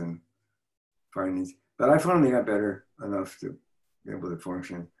science and findings, but I finally got better enough to be able to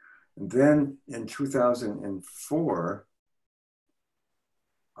function. And then in 2004,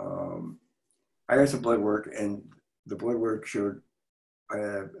 I got some blood work, and the blood work showed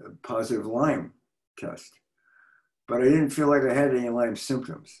a positive Lyme test. But I didn't feel like I had any Lyme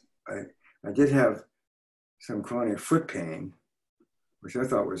symptoms. I did have some chronic foot pain, which I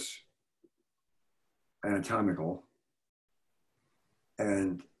thought was anatomical,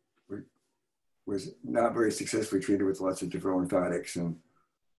 and was not very successfully treated with lots of different orthotics and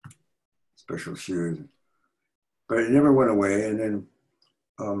special shoes. But it never went away, and then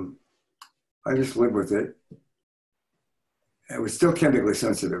I just lived with it. It was still chemically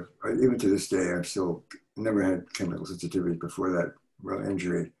sensitive. Even to this day, I've still never had chemical sensitivity before that real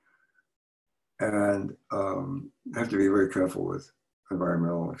injury. And I have to be very careful with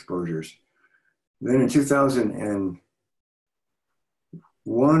environmental exposures. Then in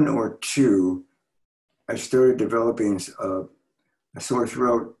 2001 or 2, I started developing a sore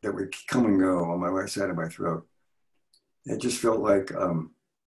throat that would come and go on my right side of my throat. It just felt like a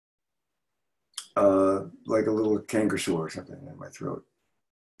little canker sore or something in my throat.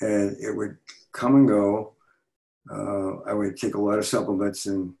 And it would come and go. I would take a lot of supplements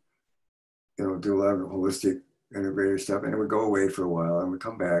and do a lot of holistic integrative stuff, and it would go away for a while and would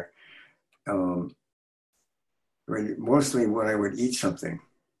come back. Mostly when I would eat something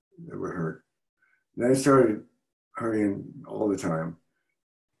that would hurt. Then it started hurting all the time,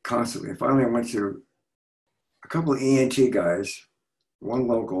 constantly. And finally I went to a couple of ENT guys, one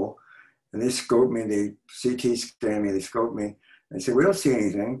local, and they scoped me, they CT scanned me, they scoped me, and they said, we don't see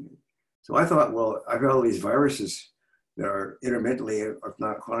anything. So I thought, well, I've got all these viruses that are intermittently, if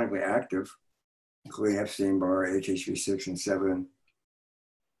not chronically active, including Epstein-Barr, HHV6 and 7.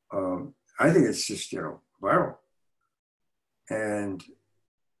 I think it's just, viral. And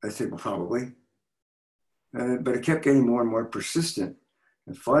I said, well, probably. But it kept getting more and more persistent.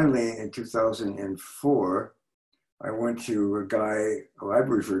 And finally, in 2004, I went to a guy who I've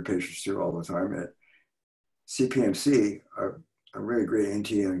referred patients to all the time at CPMC, a really great ENT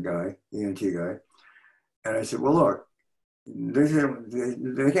guy. And I said, well, look,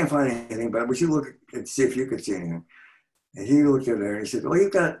 they can't find anything, but would you look and see if you could see anything? And he looked at it and he said, well,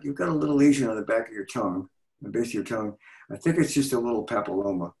 you've got a little lesion on the back of your tongue, the base of your tongue. I think it's just a little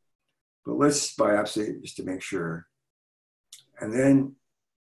papilloma, but let's biopsy it just to make sure. And then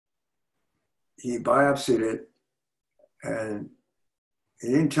he biopsied it, and he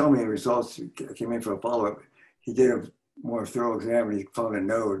didn't tell me the results. He came in for a follow-up. He did a more thorough exam, and he found a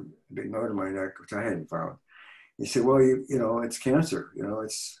big node in my neck, which I hadn't found. He said, well, it's cancer.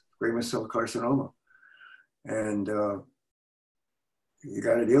 It's squamous cell carcinoma. And you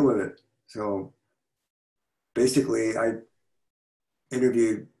got to deal with it. So basically, I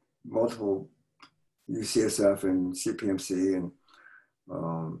interviewed multiple UCSF and CPMC, and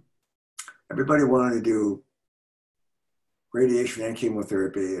everybody wanted to do radiation and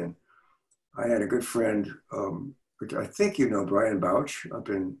chemotherapy. And I had a good friend, which I think you know, Brian Bouch up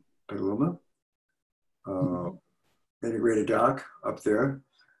in Petaluma, uh, integrated doc up there,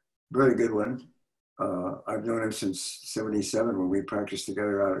 very good one. I've known him since '77 when we practiced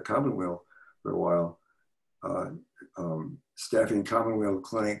together out at Commonweal for a while, staffing Commonweal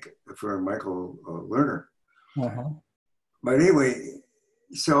Clinic for Michael Lerner. Uh-huh. But anyway,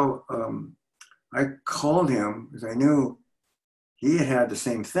 so I called him because I knew he had had the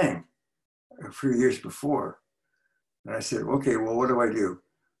same thing a few years before. And I said, okay, well, what do I do?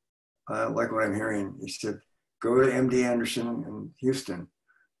 I like what I'm hearing. He said, go to MD Anderson in Houston.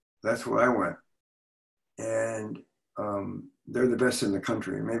 That's where I went. And they're the best in the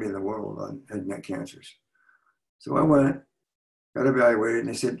country, maybe in the world, on head and neck cancers. So I went, got evaluated, and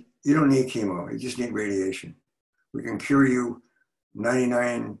they said, you don't need chemo, you just need radiation. We can cure you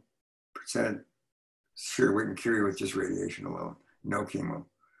 99% sure we can cure you with just radiation alone, no chemo.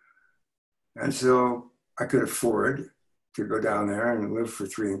 And so I could afford to go down there and live for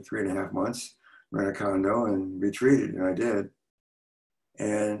three and a half months, rent a condo and be treated, and I did.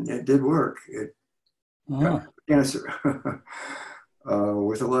 And it did work. It got cancer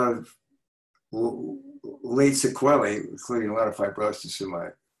with a lot of late sequelae, including a lot of fibrosis in my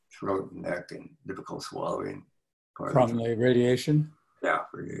throat and neck and difficult swallowing. From the radiation? Yeah,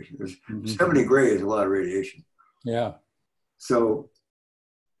 radiation. There's 70 gray is a lot of radiation. Yeah. So,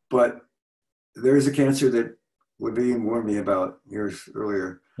 but there's a cancer that Levine warned me about years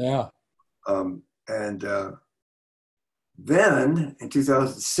earlier. Yeah. And then in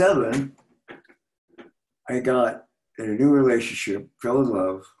 2007, I got in a new relationship, fell in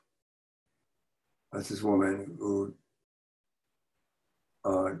love with this woman who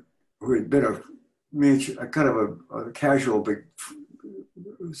had been a kind of a casual,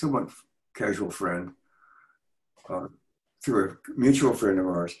 somewhat casual friend through a mutual friend of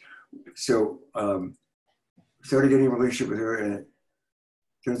ours. So started getting a relationship with her, and it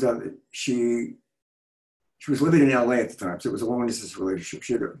turns out that she was living in LA at the time, so it was a long distance relationship.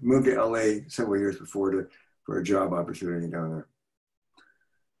 She had moved to LA several years before for a job opportunity down there.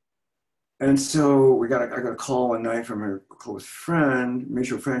 And so I got a call one night from her close friend,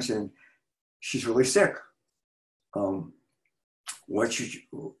 mutual friend, saying she's really sick.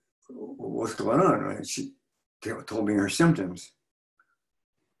 What's going on? And she told me her symptoms,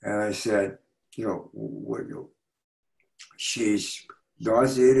 and I said, she's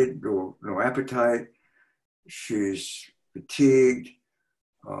nauseated, no appetite. She's fatigued.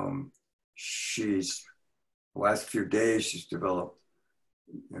 She's the last few days she's developed,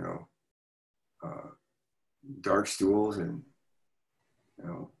 dark stools and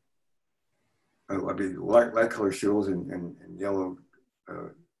light colored stools and yellow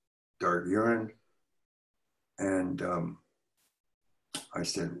dark urine. And I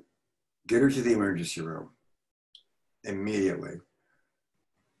said, get her to the emergency room immediately.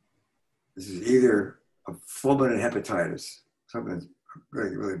 This is either a fulminant hepatitis, something that's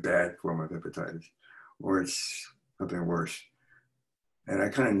really, really bad form of hepatitis, or it's something worse. And I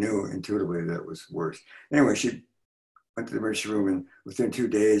kind of knew intuitively that it was worse. Anyway, she went to the emergency room, and within 2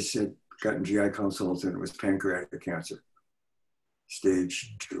 days, had gotten GI consults, and it was pancreatic cancer,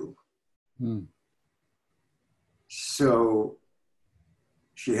 stage 2. So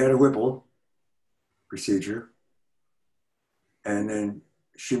she had a Whipple procedure, and then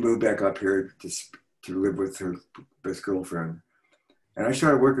she moved back up here to live with her best girlfriend. And I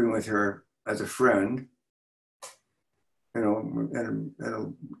started working with her as a friend, in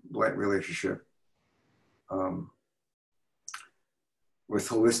a light relationship, with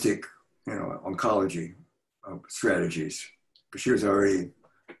holistic, oncology strategies. But she was already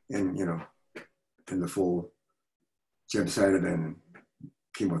in the full gemcitabine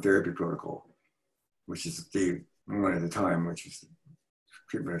chemotherapy protocol, which is the one at a time, which is the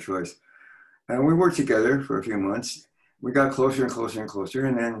treatment of choice. And we worked together for a few months. We got closer and closer and closer,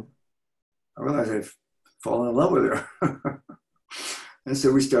 and then I realized I'd fallen in love with her. And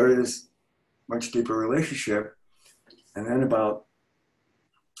so we started this much deeper relationship. And then about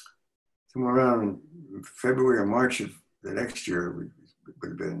somewhere around February or March of the next year, would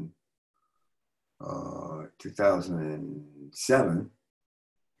have been 2007,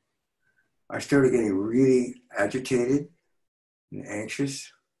 I started getting really agitated and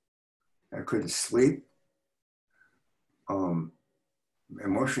anxious. I couldn't sleep.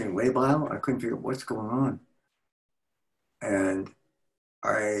 Emotionally labile. I couldn't figure out what's going on. And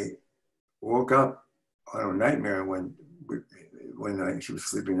I woke up on a nightmare when she was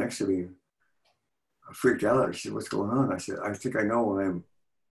sleeping next to me. I freaked out. She said, "What's going on?" I said, I think I know why I'm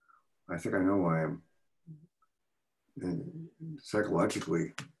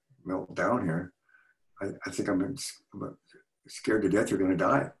psychologically melt down here. I think I'm scared to death you're going to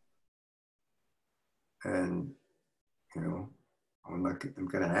die. And, you know, I'm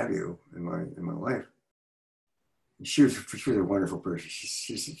going to have you in my life. And she was a wonderful person.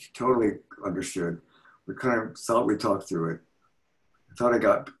 She totally understood. We kind of thought we talked through it. I thought I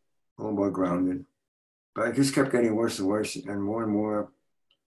got a little more grounded, but I just kept getting worse and worse and more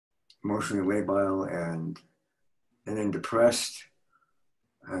emotionally labile and then depressed.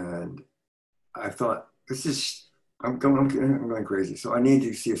 And I thought, I'm going crazy. So I need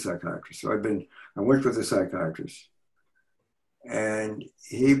to see a psychiatrist. So I worked with a psychiatrist, and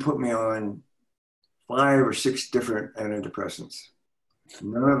he put me on 5 or 6 different antidepressants.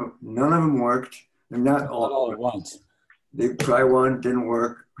 None of them worked. And not all at once. They try one, didn't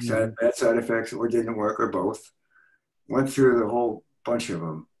work, had bad side effects, or didn't work, or both. Went through the whole bunch of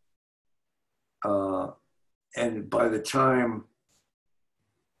them. And by the time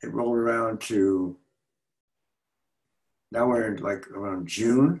it rolled around to, now we're in like around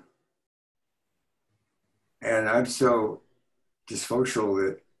June, and I'm so dysfunctional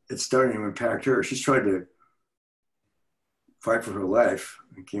that it's starting to impact her. She's tried to fight for her life,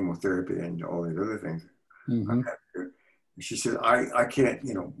 and chemotherapy and all these other things. Mm-hmm. She said, I can't,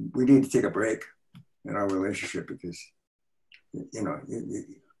 you know, we need to take a break in our relationship because, you know,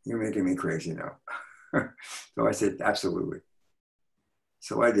 you're making me crazy now. So I said, absolutely.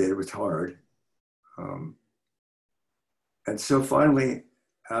 So I did. It was hard. And so finally,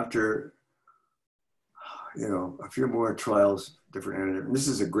 after, you know, a few more trials, and this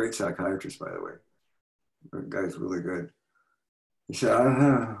is a great psychiatrist, by the way. The guy's really good. He said, I don't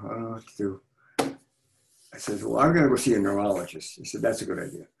know what to do. I said, well, I'm going to go see a neurologist. He said, that's a good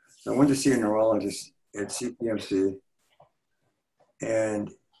idea. So I went to see a neurologist at CPMC,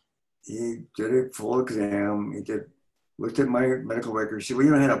 and he did a full exam. He looked at my medical records. He said, well,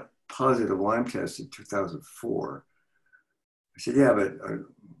 you had a positive Lyme test in 2004. I said, yeah, but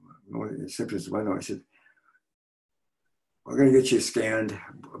symptoms of I said, we're going to get you scanned,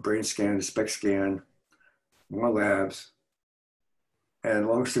 a brain scan, a SPECT scan, more labs. And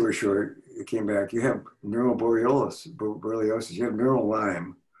long story short, it came back, you have neural borreliosis, you have neural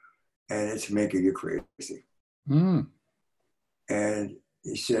Lyme, and it's making you crazy. Mm. And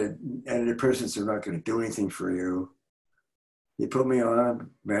he said, antidepressants are not going to do anything for you. He put me on a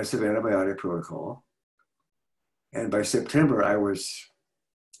massive antibiotic protocol. And by September, I was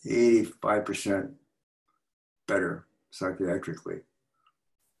 85% better psychiatrically.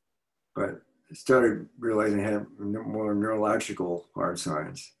 But I started realizing I had more neurological hard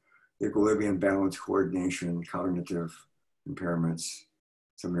signs: equilibrium, balance, coordination, cognitive impairments,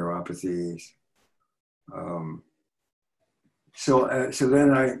 some neuropathies. So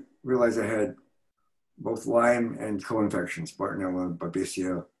then I realized I had both Lyme and co-infections, Bartonella,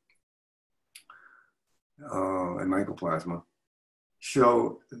 Babesia, and mycoplasma.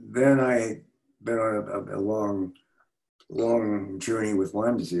 So then I been on a long journey with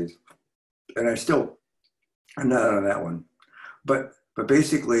Lyme disease, and I'm not on that one, but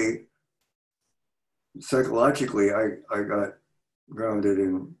basically, psychologically, I got grounded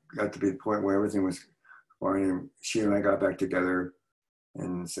and got to be the point where everything was fine. And she and I got back together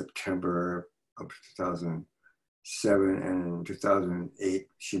in September of 2007, and in 2008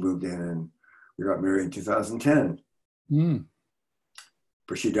 she moved in, and we got married in 2010. Mm.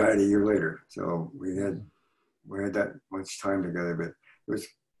 But she died a year later, so we had that much time together. But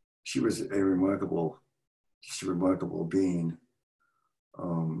she was a remarkable being.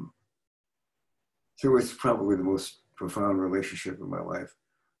 So it was probably the most profound relationship in my life,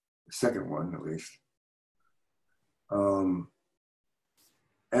 the second one at least. And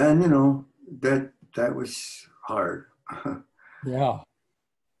you know, that was hard. Yeah.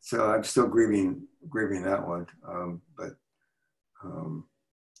 So I'm still grieving that one. But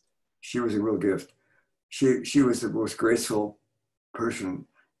she was a real gift. She was the most graceful person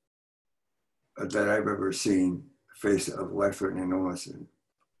that I've ever seen face of life-threatening illness, and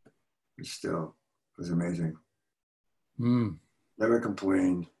it still was amazing. Mm. Never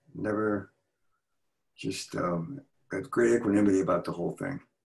complained, never, just had great equanimity about the whole thing.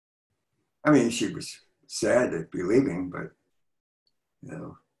 I mean, she was sad to be leaving, but you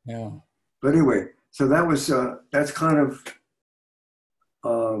know. Yeah. But anyway, so that's kind of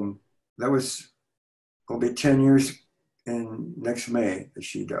that was, will be 10 years in next May that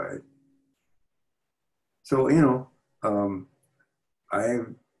she died. So, you know,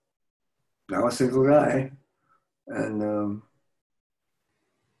 I'm now a single guy, and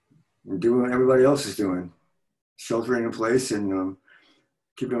doing what everybody else is doing, sheltering in place and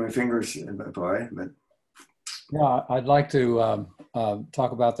keeping my fingers in my pie. But yeah, I'd like to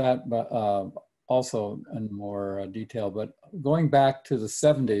talk about that, but also in more detail. But going back to the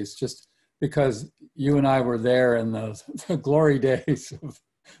 70s, just because you and I were there in the glory days of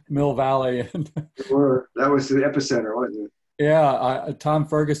Mill Valley. And that was the epicenter, wasn't it? Yeah, Tom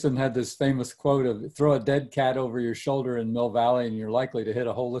Ferguson had this famous quote of "throw a dead cat over your shoulder in Mill Valley and you're likely to hit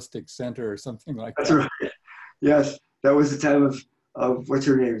a holistic center," or something like that. That's right. Yes, that was the time of what's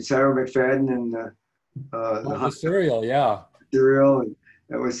her name, Sarah McFadden, and The Serial, yeah. Serial, and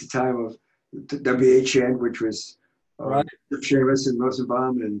that was the time of WHN, which was Right. Seamus and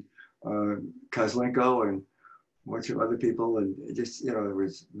Rosenbaum and Kozlenko and a bunch of other people, and it just, you know, it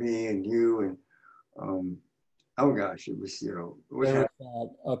was me and you and oh gosh, it was, you know, it was There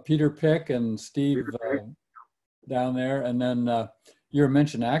was Peter Pick and Steve down there, and then you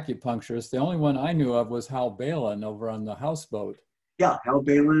mentioned acupuncturist. The only one I knew of was Hal Balin over on the houseboat. yeah, Hal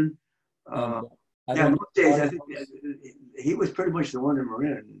Balin. Yeah, in those days, I think he was pretty much the one in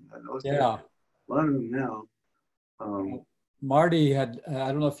Marin. Yeah. A lot of them now. Marty had, I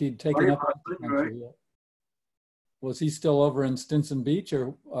don't know if he'd taken Marty up Boston, right? yet. Was he still over in Stinson Beach,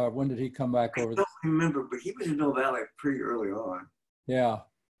 or when did he come back over? I don't remember, but he was in Mill Valley pretty early on. Yeah.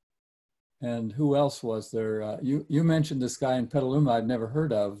 And who else was there? You mentioned this guy in Petaluma I'd never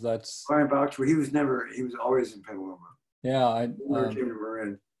heard of. That's Brian Boucher. He was always in Petaluma. Yeah. Never came to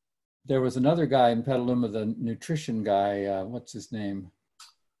Marin. There was another guy in Petaluma, the nutrition guy. What's his name?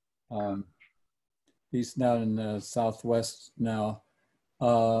 He's now in the Southwest now.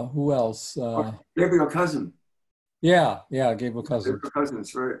 Who else? Gabriel Cousin. Yeah, Gabriel Cousin. Gabriel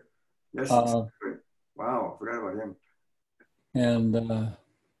Cousins, right. Yes, right. Wow, I forgot about him.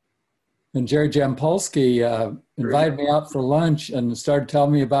 And Jerry Jampolsky invited me out for lunch and started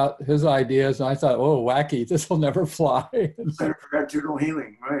telling me about his ideas. And I thought, oh, wacky, this will never fly. Gratitudinal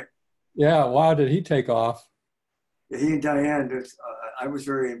healing, right. Yeah, wow, did he take off? Yeah, he and Diane, I was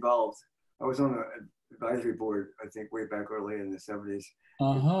very involved. I was on the advisory board, I think, way back early in the 70s.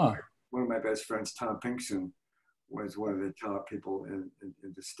 Uh-huh. One of my best friends, Tom Pinkson, was one of the top people in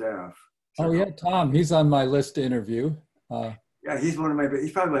the staff. So, oh, yeah, Tom, he's on my list to interview. Yeah, he's probably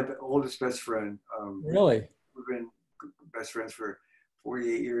my oldest best friend. Really? We've been best friends for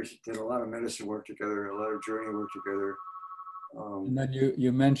 48 years, did a lot of medicine work together, a lot of journey work together. And then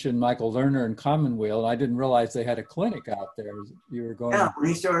you mentioned Michael Lerner and Commonweal. I didn't realize they had a clinic out there. You were going. Yeah, when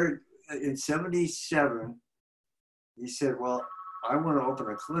he started in 77, he said, well, I want to open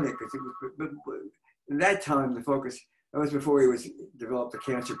a clinic. Because at that time, the focus, that was before he developed the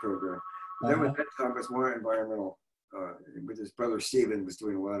cancer program. That was, that time was more environmental. With his brother Stephen was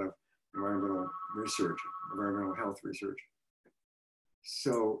doing a lot of environmental research, environmental health research.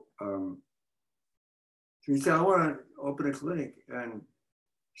 So he said, I want to open a clinic. And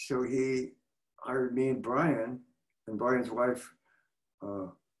so he hired me and Brian's wife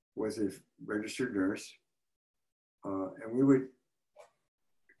was a registered nurse. And we would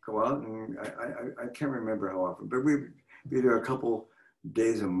go out, and I can't remember how often, but we'd be there a couple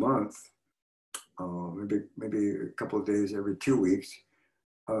days a month, maybe a couple of days every 2 weeks.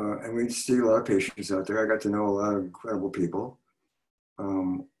 And we'd see a lot of patients out there. I got to know a lot of incredible people.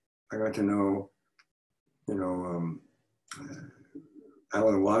 I got to know,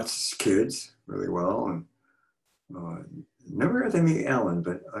 Alan Watts' kids really well, and never got to meet Alan,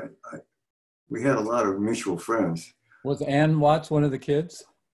 but we had a lot of mutual friends. Was Ann Watts one of the kids?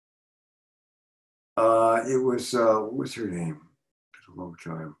 It was, what was her name? It was a long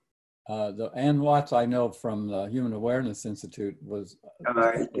time. The Ann Watts I know from the Human Awareness Institute was.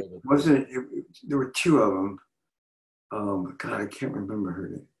 There were two of them. God, I can't remember her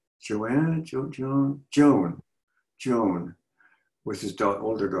name. Joan was his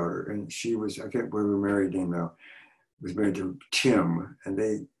older daughter, and she was, I can't remember her married name now, was married to Tim, and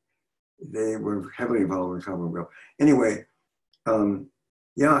they were heavily involved in Commonweal. Anyway,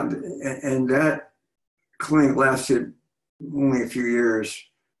 yeah, and that clinic lasted only a few years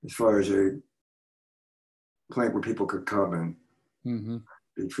as far as a clinic where people could come and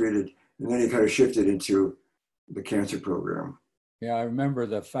be treated. And then he kind of shifted into the cancer program. Yeah, I remember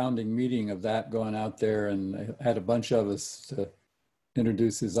the founding meeting of that, going out there, and had a bunch of us to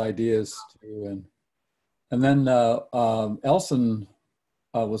introduce his ideas to. And then Elson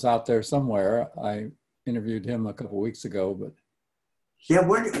was out there somewhere. I interviewed him a couple of weeks ago, but. Yeah,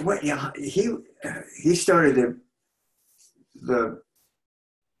 yeah, he started the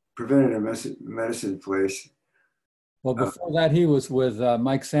preventative medicine place. Well, before that, he was with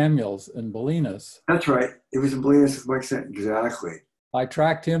Mike Samuels in Bolinas. That's right. It was in Bolinas with Mike Samuels. Exactly. I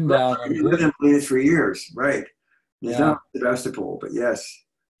tracked him down. He lived in Bolinas for years, right? He's not Sebastopol, but yes,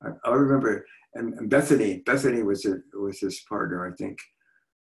 I remember. and Bethany was his partner, I think,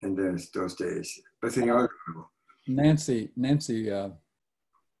 in those days. Bethany Argo. Nancy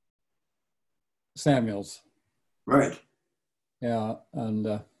Samuels. Right. Yeah,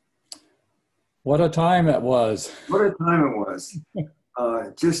 and what a time it was. What a time it was.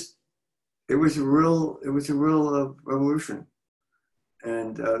 Just it was a real revolution,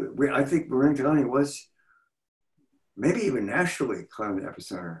 and I think Marin County was maybe even nationally kind of the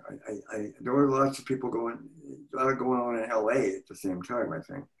epicenter. There were lots of people a lot going on in LA at the same time, I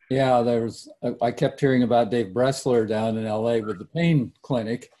think. Yeah, I kept hearing about Dave Bressler down in LA with the pain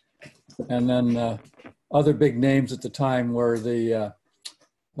clinic. And then other big names at the time were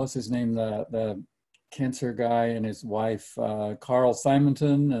what's his name, the cancer guy and his wife, Carl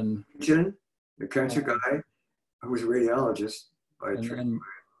Simonton. And the cancer guy who was a radiologist by training,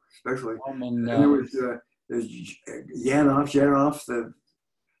 especially. And there was Yanoff,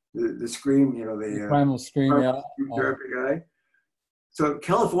 the scream, the primal scream, therapy guy. So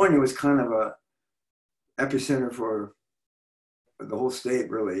California was kind of a epicenter for the whole state,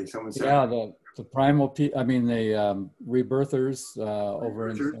 really. Someone said, yeah, the primal, the rebirthers over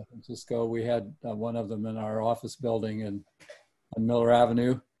in San Francisco. We had one of them in our office building on Miller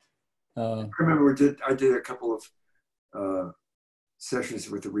Avenue. I remember I did a couple of sessions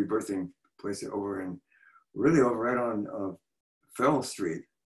with the rebirthing place over right on Fell Street.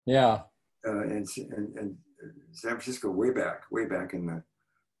 Yeah. In San Francisco, way back in the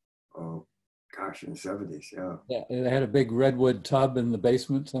in the 70s. Yeah. Yeah, they had a big redwood tub in the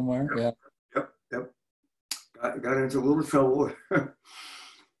basement somewhere. Yep. Yeah. Yep. Got into a little trouble, but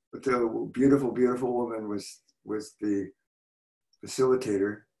the beautiful woman was the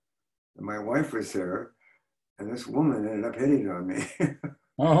facilitator, and my wife was there, and this woman ended up hitting on me.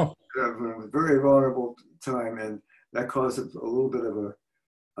 Oh. It was a very vulnerable time, and that caused a little bit of a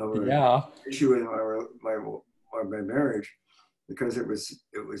issue in my marriage, because it was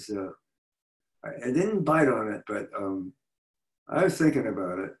I didn't bite on it, but I was thinking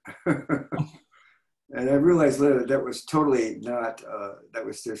about it. And I realized later that was totally not, that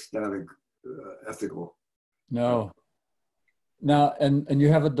was just not ethical. No. Now, and you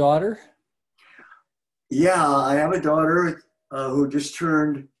have a daughter? Yeah, I have a daughter who just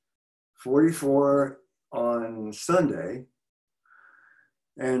turned 44 on Sunday.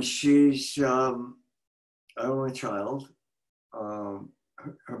 And she's an only child.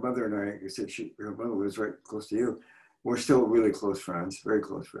 Her mother and I, her mother lives right close to you. We're still really close friends, very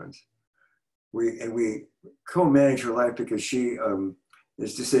close friends. We co-manage her life because she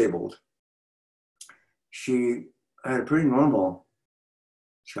is disabled. She had a pretty normal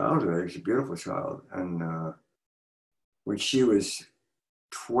childhood. She's a beautiful child. And when she was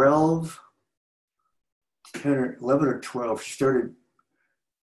 11 or 12, she started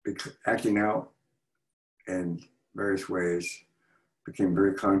acting out in various ways, became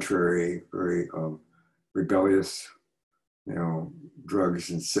very contrary, very rebellious, drugs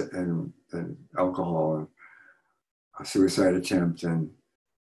and alcohol and a suicide attempt. And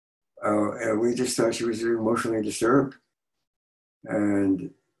we just thought she was emotionally disturbed.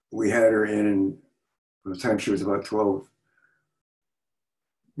 And we had her in by the time she was about 12.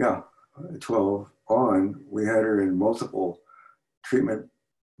 Yeah, 12 on, we had her in multiple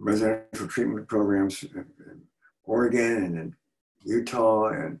residential treatment programs in Oregon and in Utah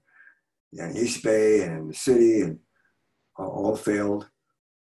and East Bay and the city, and all failed.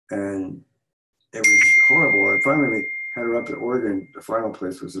 And it was horrible. And finally we had her up at Oregon. The final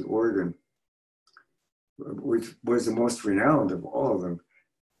place was at Oregon, which was the most renowned of all of them.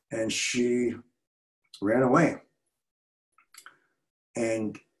 And she ran away.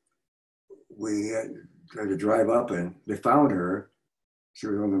 And we had to drive up, and they found her. She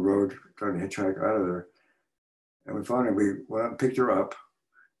was on the road trying to hitchhike out of there. And we found her. We went out and picked her up.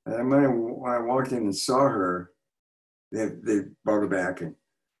 And then when I walked in and saw her, they brought her back, and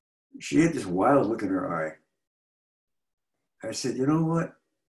she had this wild look in her eye. I said, you know what?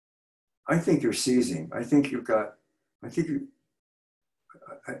 I think you're seizing. I think I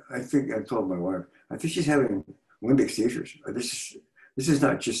told my wife, I think she's having limbic seizures. This is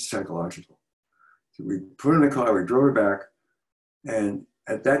not just psychological. So we put her in the car, we drove her back. And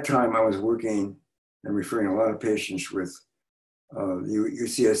at that time I was working and referring a lot of patients with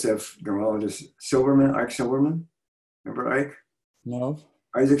UCSF neurologist Ike Silverman. Remember Ike? No.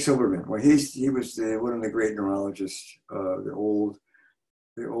 Isaac Silverman. Well, he was one of the great neurologists, the old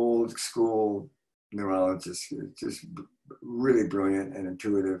school neurologist, just really brilliant and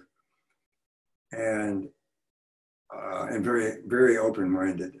intuitive, and very, very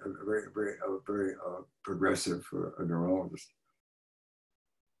open-minded, very progressive for a neurologist.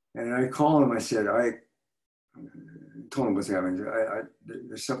 And I called him. I said, I told him what's happening.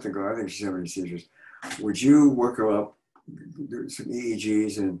 There's something going on. I think she's having seizures. Would you work her up, do some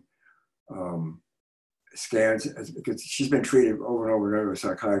EEGs and scans? Because she's been treated over and over and over with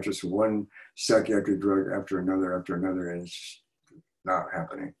psychiatrists, one psychiatric drug after another, and it's just not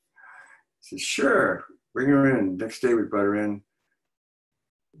happening. He said, sure, bring her in. Next day we brought her in,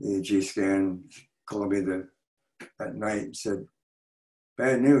 EEG scan, called me at night and said,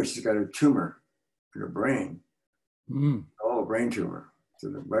 bad news, she's got a tumor in her brain. Oh, a brain tumor. So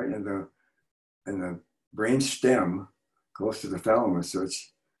right in the brain stem, close to the thalamus. So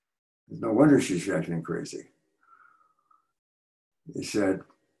it's no wonder she's acting crazy. He said,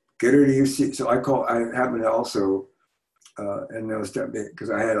 get her to UC. So I happened to also, and those, because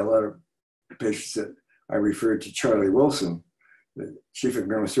I had a lot of patients that I referred to Charlie Wilson, the chief of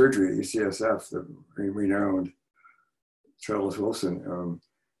neurosurgery at UCSF, the renowned Charles Wilson.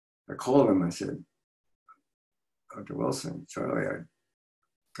 I called him. I said, Dr. Wilson, Charlie,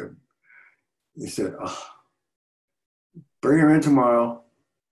 he said, oh, bring her in tomorrow.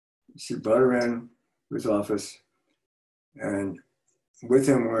 She brought her in to his office, and with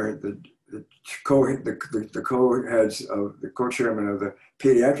him were the co-heads of the co-chairman of the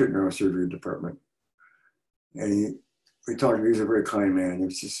pediatric neurosurgery department. And we talked. He was a very kind man.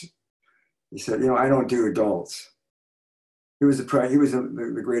 He said, I don't do adults. He was the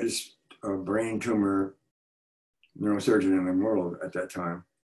greatest brain tumor neurosurgeon in the world at that time.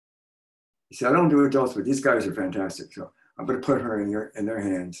 He said, I don't do adults, but these guys are fantastic. So I'm going to put her in their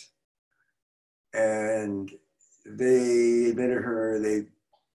hands. And they admitted her.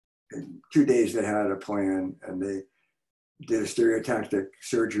 In 2 days, they had a plan, and they did a stereotactic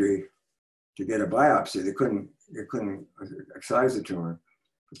surgery to get a biopsy. They couldn't excise the tumor,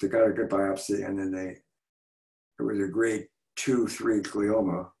 but they got a good biopsy, and then it was a grade 2-3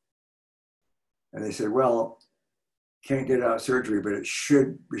 glioma. And they said, well, can't get out surgery, but it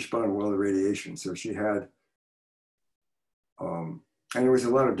should respond well to radiation. So she had, and there was a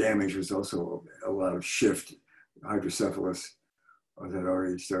lot of damage. There was also a lot of shift. Hydrocephalus had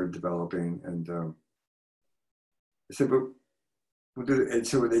already started developing. And I said, but we'll do it. And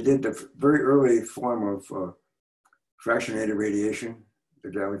so they did the very early form of fractionated radiation, the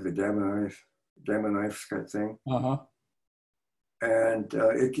gamma knife kind of thing. Uh-huh. And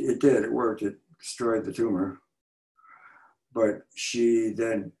it worked. It destroyed the tumor. But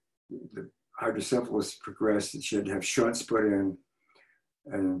the hydrocephalus progressed, and she had to have shunts put in,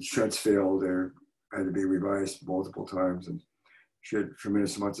 and shunts failed. They had to be revised multiple times, and she had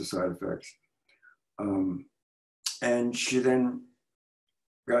tremendous amounts of side effects. And she then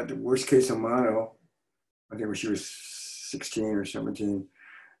got the worst case of mono, I think when she was 16 or 17,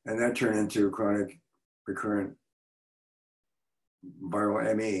 and that turned into chronic recurrent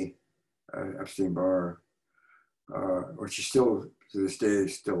viral ME, Epstein-Barr, which she's still, to this day,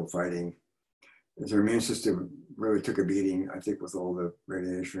 is still fighting. As her immune system really took a beating, I think, with all the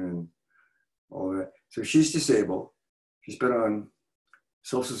radiation and all that. So she's disabled. She's been on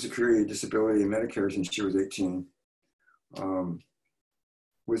Social Security, disability, and Medicare since she was 18.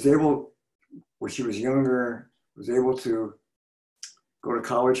 Was able, when she was younger, was able to go to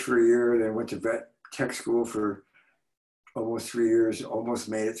college for a year, then went to vet tech school for almost 3 years, almost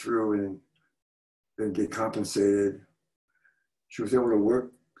made it through, and then get compensated. She was able to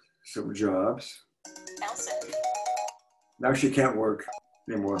work some jobs. Now she can't work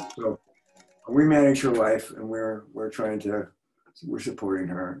anymore. So we manage her life, and we're supporting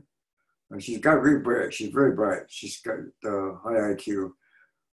her. And she's got really bright. She's very bright. She's got high IQ,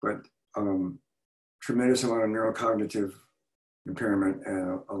 but tremendous amount of neurocognitive impairment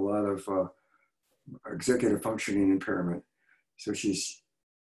and a lot of executive functioning impairment. So she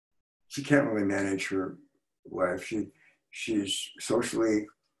can't really manage her life. She's socially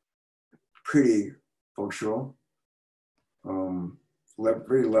pretty functional,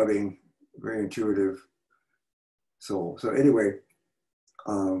 very loving, very intuitive soul. So anyway,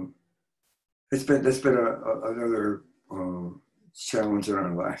 that's been another challenge in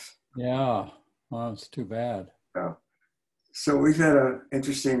our life. Yeah, well, it's too bad. Yeah. So we've had an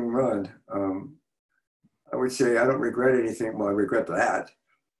interesting run. I would say I don't regret anything. Well, I regret that.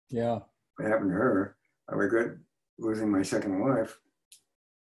 Yeah. What happened to her. I regret losing my second wife.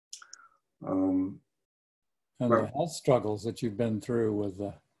 And the health struggles that you've been through with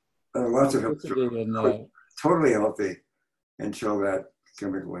lots of health struggles. Totally healthy until that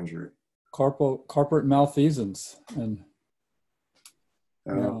chemical injury. Corporate malfeasance. And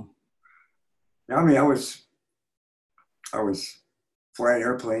I mean, I was flying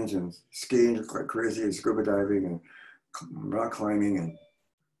airplanes and skiing like crazy and scuba diving and rock climbing, and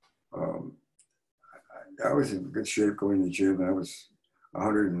Um, I was in good shape going to the gym. I was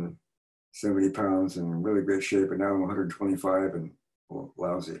 170 pounds and in really great shape, and now I'm 125 and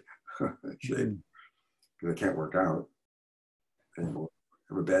lousy shape because I can't work out anymore.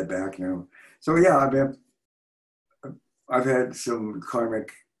 I have a bad back now. So yeah, I've had some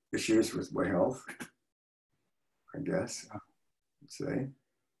karmic issues with my health, I guess I'd say.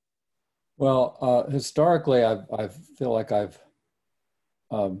 Well, historically, I feel like I've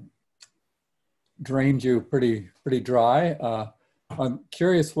um, drained you pretty dry. I'm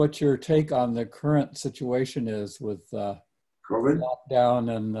curious what your take on the current situation is with COVID?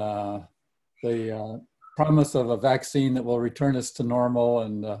 lockdown and the promise of a vaccine that will return us to normal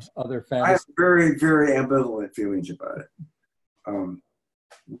and other I have fantasies. very, very ambivalent feelings about it. Um,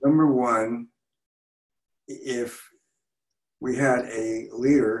 Number one, if we had a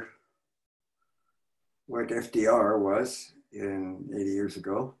leader like FDR was in 80 years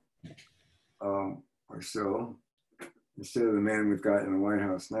ago, or so, instead of the man we've got in the White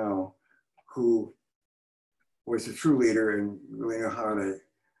House now, who was a true leader and really knew how to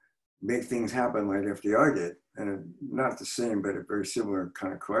make things happen like FDR did, and not the same, but a very similar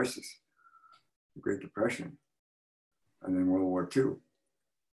kind of crisis, the Great Depression, and then World War II.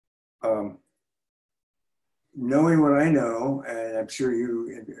 Knowing what I know, and I'm sure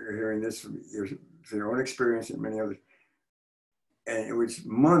you are hearing this from your own experience and many others, and it was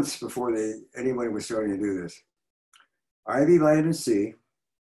months before anybody was starting to do this. IV vitamin C,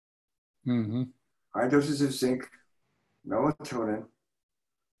 high doses of zinc, melatonin,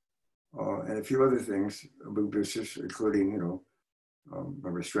 and a few other things, including,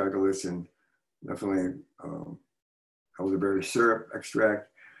 astragalus and definitely elderberry syrup extract.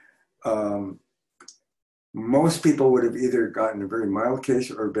 Most people would have either gotten a very mild case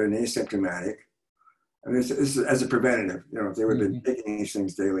or been asymptomatic. And this is as a preventative, if they would have been taking these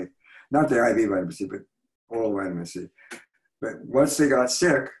things daily, not the IV vitamin C, but oral vitamin C. But once they got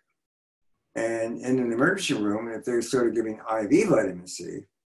sick and in an emergency room, if they started giving IV vitamin C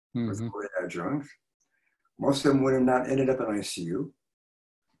with all the adjuncts, most of them would have not ended up in ICU.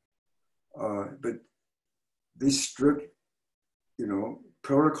 But these strict,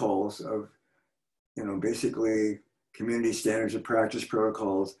 protocols of, basically community standards of practice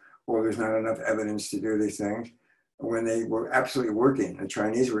protocols, or there's not enough evidence to do these things. When they were absolutely working, the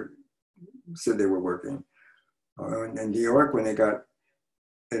Chinese said they were working. In New York, when they got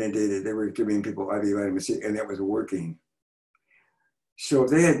inundated, they were giving people IV vitamin C, and that was working. So if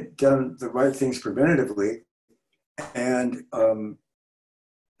they had done the right things preventatively, and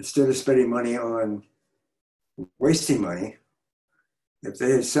instead of spending money on wasting money, if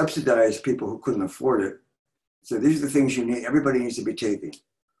they had subsidized people who couldn't afford it, so these are the things you need, everybody needs to be taking.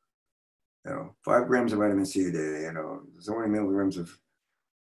 5 grams of vitamin C a day, so many milligrams of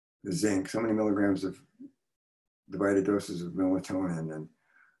zinc, so many milligrams of divided doses of melatonin, and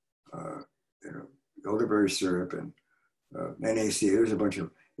elderberry syrup, and NAC. There's a bunch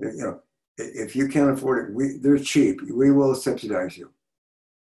of, if you can't afford it, they're cheap. We will subsidize you.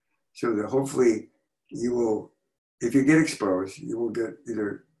 So that hopefully you will, if you get exposed, you will get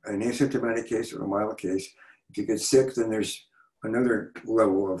either an asymptomatic case or a mild case. If you get sick, then there's another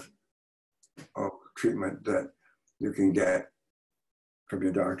level of treatment that you can get from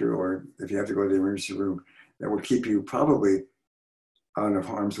your doctor, or if you have to go to the emergency room, that will keep you probably out of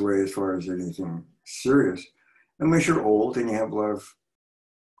harm's way as far as anything serious, unless you're old and you have a lot of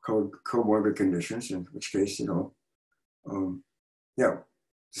comorbid conditions, in which case,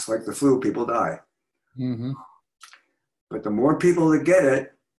 just like the flu, people die. But the more people that get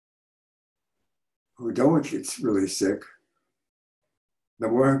it, who don't get really sick, the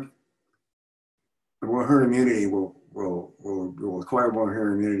more herd immunity will acquire more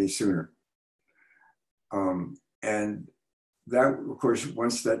herd immunity sooner. And that, of course,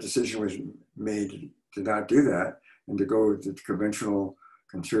 once that decision was made to not do that and to go the conventional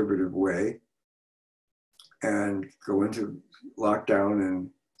conservative way and go into lockdown and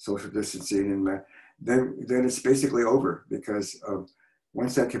social distancing, and then it's basically over, because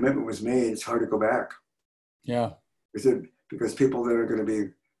once that commitment was made, it's hard to go back. Yeah. Because people that are going to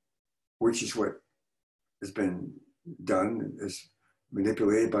be, which is what has been done, is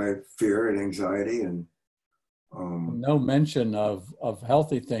manipulated by fear and anxiety, and no mention of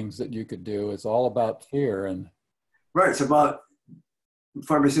healthy things that you could do. It's all about fear. And right, it's about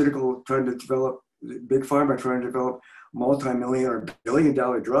pharmaceutical trying to develop, big pharma trying to develop multi-million or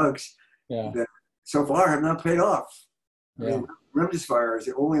billion-dollar drugs that so far have not paid off. I mean, Remdesivir is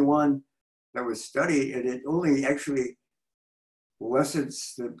the only one that was studied, and it only actually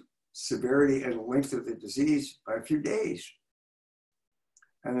lessens the severity and length of the disease by a few days.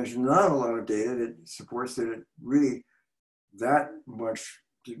 And there's not a lot of data that supports that it really that much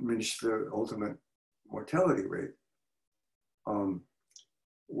diminished the ultimate mortality rate.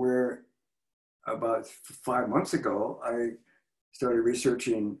 Where about 5 months ago, I started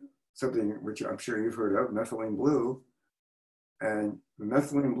researching something which I'm sure you've heard of, methylene blue. And the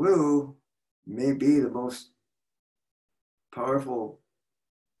methylene blue may be the most powerful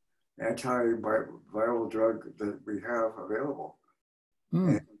antiviral drug that we have available. Mm.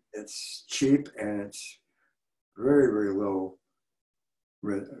 And it's cheap and it's very, very low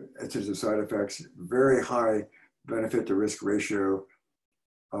in terms of side effects, very high benefit to risk ratio.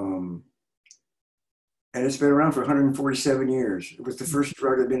 And it's been around for 147 years. It was the first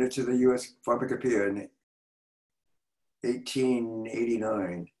drug admitted to the US Pharmacopoeia in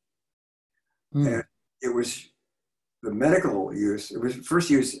 1889. Mm. And it was the medical use, it was first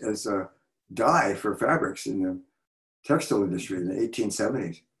used as a dye for fabrics in the textile industry in the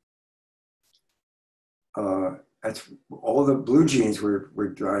 1870s. That's all the blue jeans were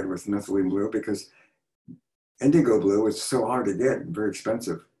dyed with methylene blue because indigo blue was so hard to get and very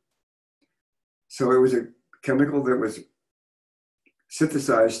expensive. So it was a chemical that was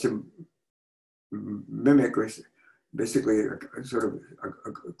synthesized to mimic basically a sort of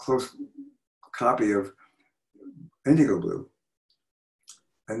a close copy of indigo blue.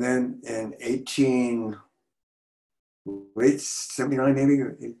 And then in late 79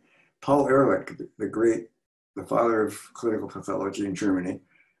 maybe, Paul Ehrlich, the father of clinical pathology in Germany,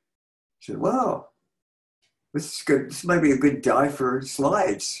 said, wow, this is good. This might be a good dye for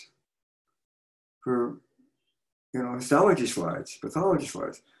slides, for histology slides, pathology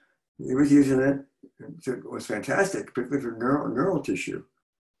slides. He was using it. It was fantastic, particularly for neural tissue.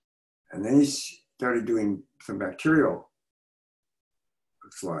 And then he started doing some bacterial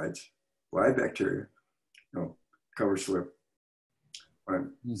slides, live bacteria, cover slip,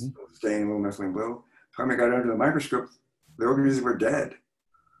 staining a little methylene blue. Time I got under the microscope, the organisms were dead.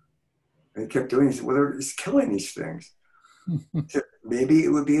 And he kept doing it. He said, well, it's killing these things. So maybe it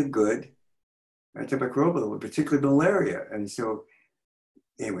would be a good antimicrobial, particularly malaria. And so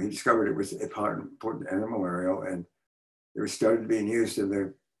anyway, he discovered it was important antimalarial, and it was started being used in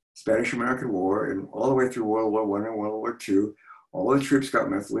the Spanish-American War and all the way through World War I and World War II. All the troops got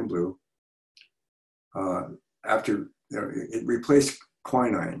methylene blue. After it replaced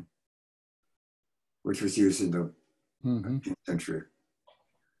quinine, which was used in the 19th century.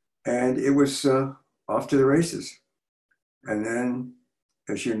 And it was off to the races. And then,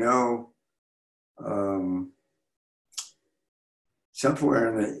 as you know, somewhere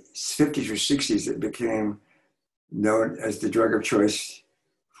in the 50s or 60s, it became known as the drug of choice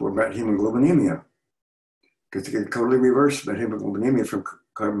for methemoglobinemia, because it could totally reverse methemoglobinemia from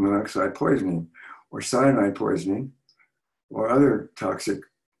carbon monoxide poisoning or cyanide poisoning or other toxic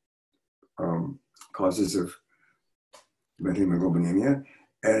causes of methemoglobinemia.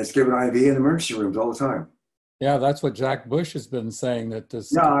 And it's given IV in emergency rooms all the time. Yeah, that's what Jack Bush has been saying. That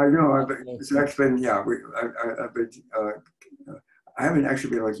this. Yeah, I know. Zach's been. Yeah, I haven't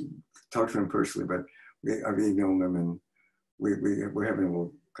actually been able to talk to him personally, but I've emailed him and we're having a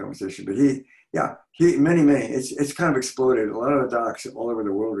little conversation. But many. It's kind of exploded. A lot of the docs all over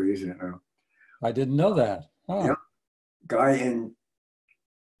the world are using it now. I didn't know that. Huh. Yeah, guy in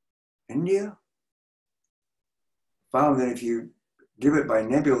India found that if you give it by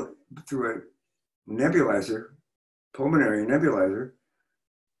through a nebulizer, pulmonary nebulizer,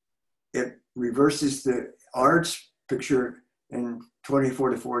 it reverses the ARDS picture in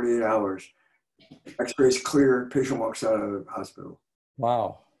 24 to 48 hours. X-rays clear, patient walks out of the hospital.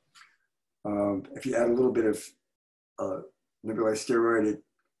 Wow. If you add a little bit of nebulized steroid, it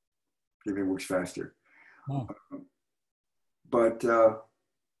even works faster. Huh.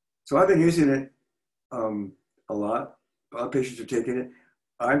 So I've been using it a lot. A lot of patients are taking it.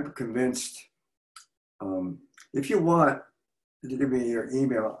 I'm convinced, if you want to give me your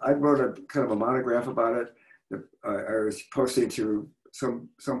email, I wrote a kind of a monograph about it that I was posting to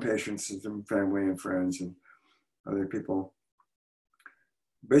some patients and some family and friends and other people,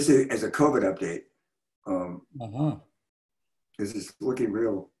 basically as a COVID update. This is looking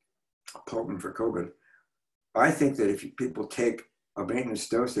real potent for COVID. I think that if people take a maintenance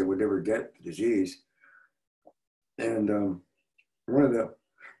dose, they would never get the disease. And one of the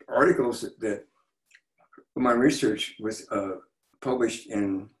articles that my research was published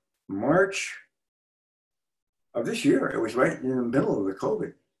in March of this year. It was right in the middle of the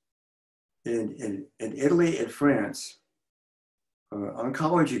COVID. In Italy and France,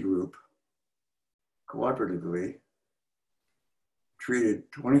 oncology group cooperatively treated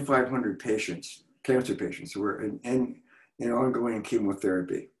 2,500 patients, cancer patients who were in in ongoing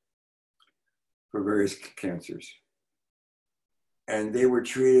chemotherapy for various cancers. And they were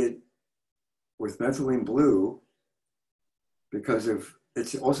treated with methylene blue because of,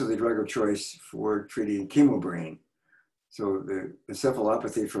 it's also the drug of choice for treating chemobrain. So the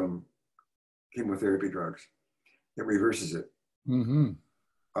encephalopathy from chemotherapy drugs, it reverses it. Mm-hmm.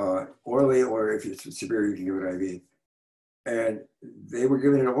 Orally, or if it's severe, you can give it IV. And they were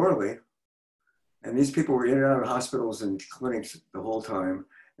giving it orally. And these people were in and out of hospitals and clinics the whole time,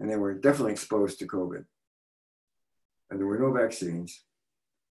 and they were definitely exposed to COVID. And there were no vaccines.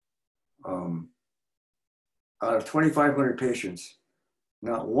 Out of 2,500 patients,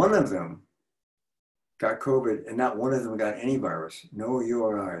 not one of them got COVID, and not one of them got any virus, no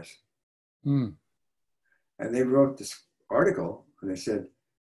URIs. Mm. And they wrote this article, and they said,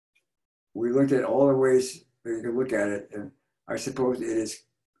 we looked at all the ways that you can look at it, and I suppose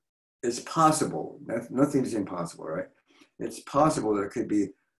it's possible, nothing is impossible, right? It's possible that it could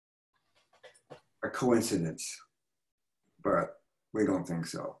be a coincidence, but we don't think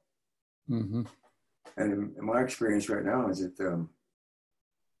so. Mm-hmm. And in my experience right now is that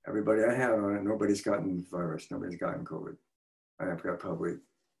everybody I had on it, nobody's gotten the virus, nobody's gotten COVID. I've got probably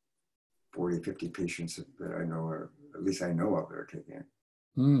 40, 50 patients that I know, or at least I know of, that are taking it.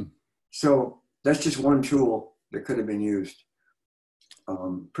 Mm. So that's just one tool that could have been used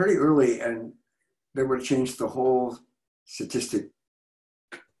pretty early, and that would have changed the whole statistic.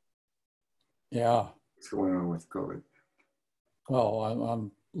 Yeah. What's going on with COVID? Well,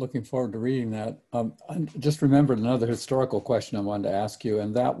 I'm looking forward to reading that. I just remembered another historical question I wanted to ask you,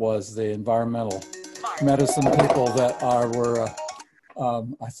 and that was the environmental medicine people that were.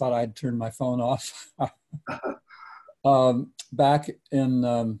 I thought I'd turn my phone off. Back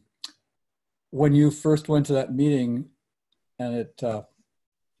in when you first went to that meeting, and it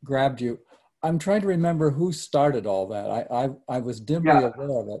grabbed you. I'm trying to remember who started all that. I was dimly aware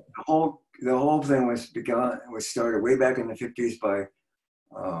of it. The whole thing was started way back in the 50s by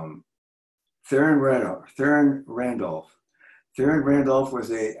Theron Randolph. Theron Randolph was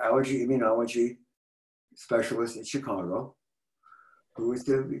an allergy immunology specialist in Chicago, who was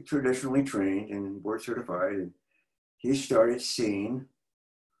traditionally trained and board certified. And he started seeing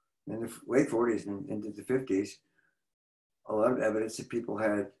in the late 40s and into the 50s a lot of evidence that people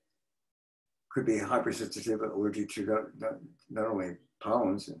could be hypersensitive, allergic to not only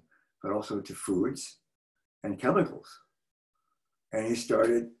pollens, but also to foods and chemicals. And he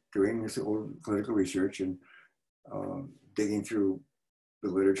started doing this old clinical research and digging through the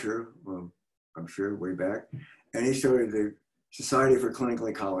literature, I'm sure way back. And he started the Society for Clinical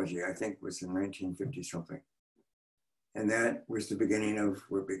Ecology, I think was in 1950 something. And that was the beginning of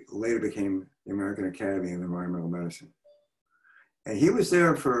what later became the American Academy of Environmental Medicine. And he was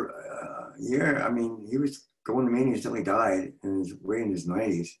there for a year. I mean, he was going to meetings until he died, and he was way in his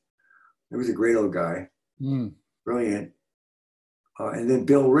 90s. He was a great old guy, brilliant. And then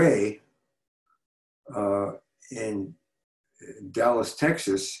Bill Ray in Dallas,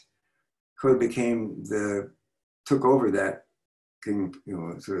 Texas, took over that,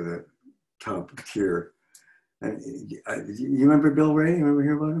 sort of the top tier. And you remember Bill Ray? You remember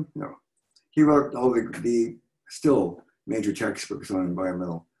hear about him? No. He wrote all the still major textbooks on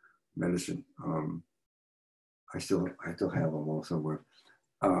environmental medicine. I still have them all somewhere.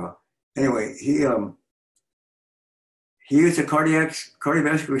 Anyway, he is a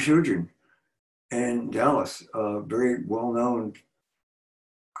cardiovascular surgeon in Dallas, a very well-known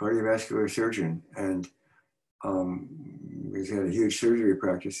cardiovascular surgeon, and he's had a huge surgery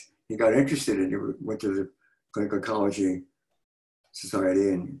practice. He got interested in it, went to the Clinical Ecology Society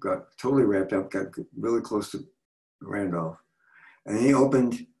and got totally wrapped up, got really close to Randolph. And he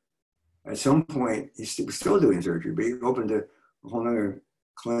opened, at some point, he was still doing surgery, but he opened a whole other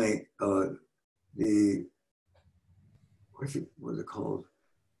clinic, what was it called?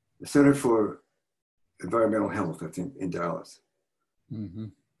 The Center for Environmental Health, I think, in Dallas. Mm-hmm.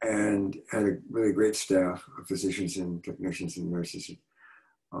 And had a really great staff of physicians and technicians and nurses.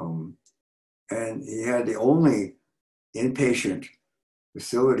 And he had the only inpatient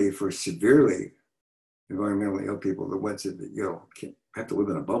facility for severely environmentally ill people, the ones that, have to live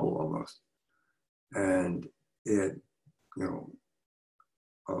in a bubble almost. And it had,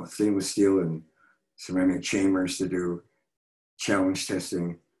 stainless steel and ceramic chambers to do challenge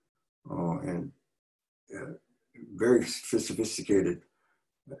testing, and very sophisticated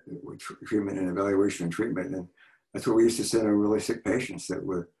treatment and evaluation and treatment. And that's what we used to send on really sick patients that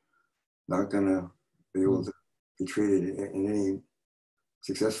were not going to be able to be treated in any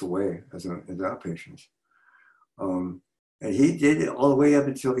successful way as outpatients. And he did it all the way up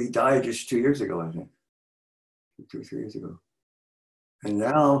until he died just 2 years ago, I think. 2 or 3 years ago. And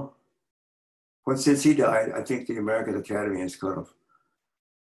now, since he died, I think the American Academy has kind of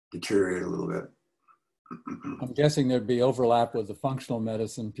deteriorated a little bit. I'm guessing there'd be overlap with the functional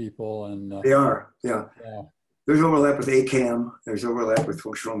medicine people and They are, yeah. yeah. There's overlap with ACAM. There's overlap with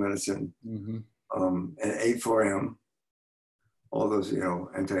functional medicine, Mm-hmm. and A4M, all those,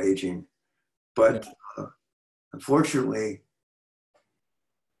 anti-aging. But unfortunately,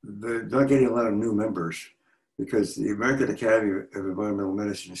 they're not getting a lot of new members because the American Academy of Environmental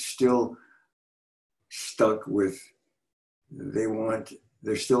Medicine is still stuck with,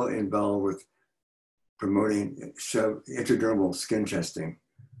 they're still involved with promoting intradermal skin testing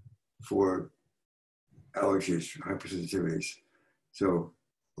for allergies, hypersensitivities. So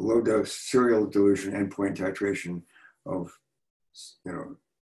low dose serial dilution endpoint titration of,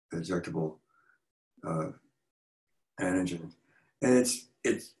 injectable antigen. And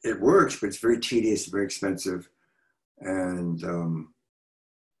it works, but it's very tedious, very expensive. And,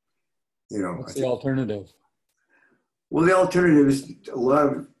 What's the alternative? Well, the alternative is a lot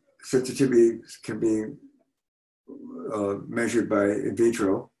of sensitivity can be measured by in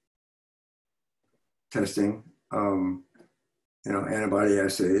vitro testing, antibody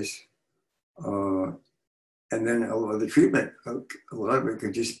assays. And then a lot of the treatment, a lot of it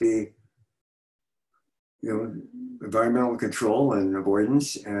could just be, environmental control and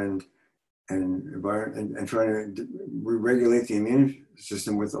avoidance and trying to regulate the immune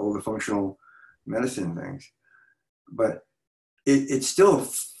system with all the functional medicine things. But it's still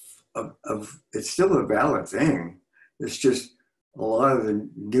a valid thing. It's just a lot of the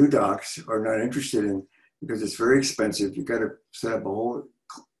new docs are not interested in because it's very expensive. You've got to set up a whole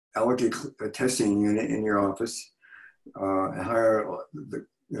allergy testing unit in your office, and hire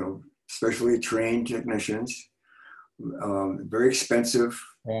specially trained technicians. Very expensive,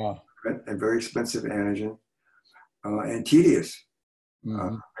 and very expensive antigen, and tedious.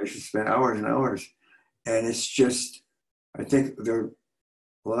 Mm-hmm. I should spend hours and hours, and it's just. I think a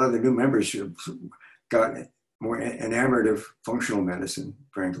lot of the new members have got more enamored of functional medicine,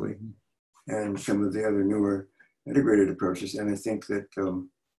 frankly, and some of the other newer integrated approaches. And I think that we're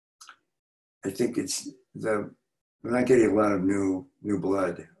not getting a lot of new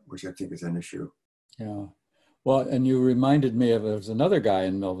blood, which I think is an issue. Yeah. Well, and you reminded me of, there's another guy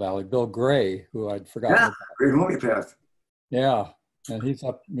in Mill Valley, Bill Gray, who I'd forgotten about. Great homeopath. Yeah. And he's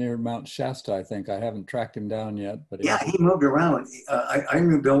up near Mount Shasta, I think. I haven't tracked him down yet. But he moved around. I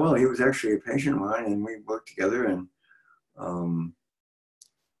knew Bill well. He was actually a patient of mine, and we worked together. And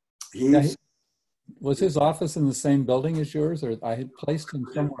was his office in the same building as yours, or I had placed him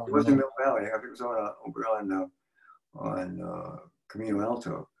somewhere? It wasn't Mill Valley. I think it was over on Camino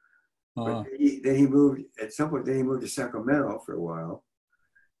Alto. But then he moved at some point. Then he moved to Sacramento for a while,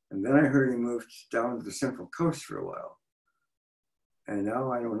 and then I heard he moved down to the Central Coast for a while. And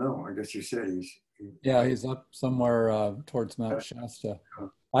now I don't know. I guess you said he's up somewhere towards Mount Shasta.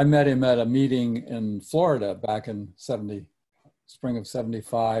 I met him at a meeting in Florida back in spring of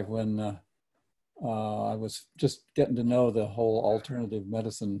 '75 when I was just getting to know the whole alternative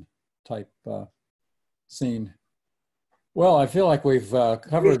medicine type scene. Well, I feel like we've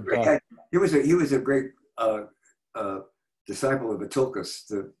covered. He was a great disciple of Vitulcus,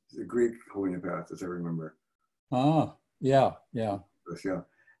 the Greek homeopath, as I remember. Yeah.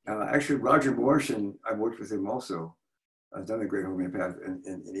 Actually, Roger Morrison, I worked with him also. I've done a great homeopath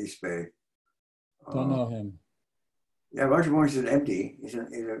in East Bay. Don't know him. Yeah, Roger Morrison is an MD. He's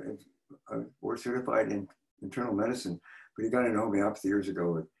a board certified in internal medicine, but he got into homeopathy years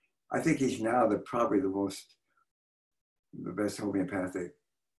ago. I think he's now probably the best homeopathic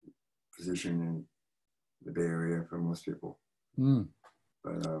physician in the Bay Area for most people.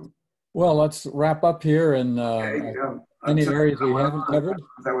 But well, let's wrap up here and any areas we haven't covered.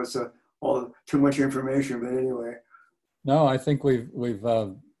 That was all too much information, but anyway. No, I think we've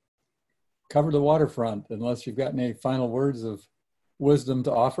covered the waterfront. Unless you've got any final words of wisdom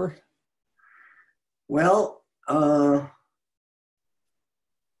to offer. Well,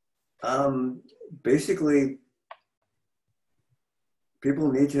 basically,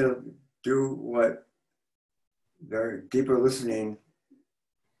 people need to do what their deeper listening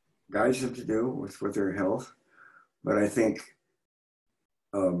guides them to do with their health. But I think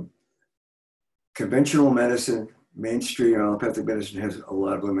conventional medicine, mainstream allopathic medicine has a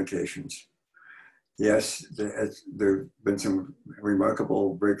lot of limitations. Yes, there have been some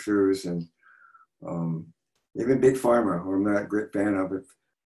remarkable breakthroughs, and even Big Pharma, who I'm not a great fan of, have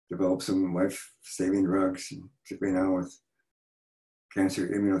developed some life-saving drugs, particularly now with cancer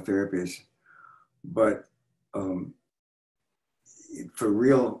immunotherapies. But for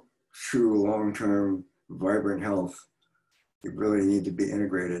real, true long-term vibrant health, you really need to be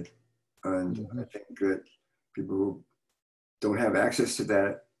integrated. And Mhm. I think that people who don't have access to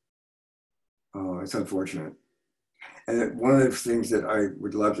that, it's unfortunate. And one of the things that I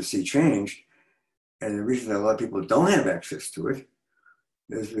would love to see changed, and the reason that a lot of people don't have access to it,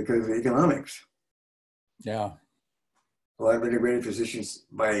 is because of economics. Yeah. A lot of integrated physicians,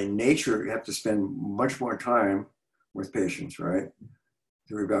 by nature, have to spend much more time with patients, right?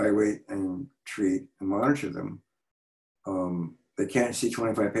 To evaluate and treat and monitor them. They can't see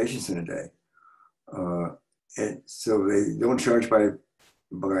 25 patients in a day. And so they don't charge by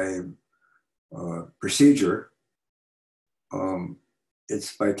procedure.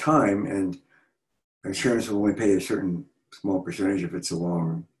 It's by time, and insurance will only pay a certain small percentage if it's a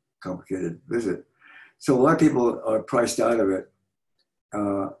long, complicated visit. So a lot of people are priced out of it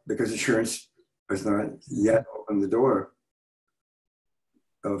because insurance has not yet opened the door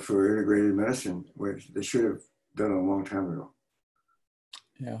for integrated medicine, which they should have done a long time ago.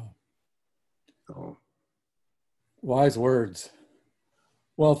 Yeah. So, Wise words.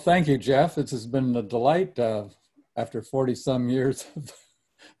 Well, thank you, Jeff. It has been a delight after 40 some years of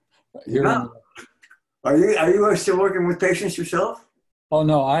hearing. yeah. Are you still working with patients yourself? Oh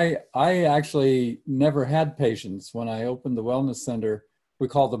no, I actually never had patients. When I opened the wellness center, we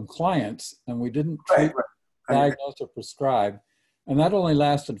called them clients, and we didn't treat, diagnose, or prescribe. And that only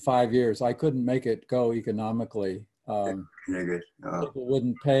lasted 5 years. I couldn't make it go economically. Good. People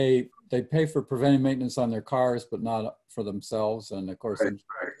wouldn't pay. They'd pay for preventive maintenance on their cars, but not for themselves. And of course, right,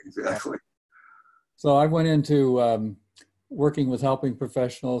 exactly. So I went into working with helping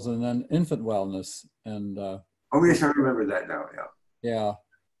professionals, and then infant wellness, and Oh yes, I remember that now. Yeah. yeah,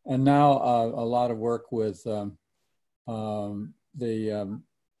 and now a lot of work with the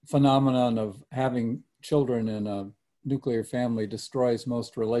phenomenon of having children in a nuclear family destroys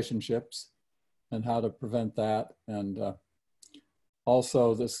most relationships, and how to prevent that, and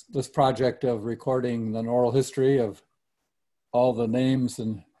also this project of recording an oral history of all the names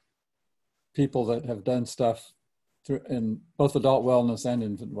and people that have done stuff in both adult wellness and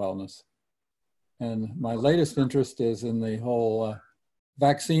infant wellness. And my latest interest is in the whole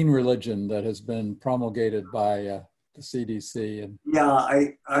vaccine religion that has been promulgated by the CDC. And yeah,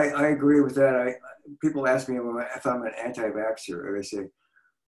 I agree with that. People ask me if I'm an anti-vaxxer, and I say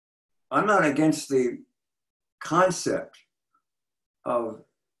I'm not against the concept of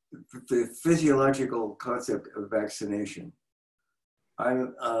the physiological concept of vaccination.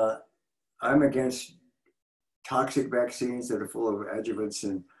 I'm against toxic vaccines that are full of adjuvants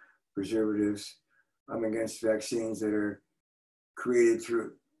and preservatives. I'm against vaccines that are created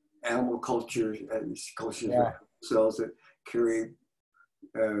through animal cultures yeah. cells that carry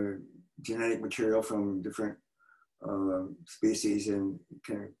genetic material from different species and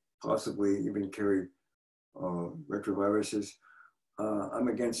can possibly even carry retroviruses. I'm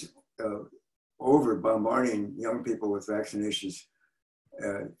against over bombarding young people with vaccinations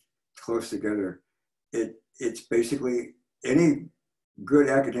close together. It's basically any good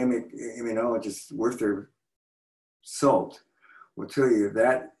academic immunologist worth their salt will tell you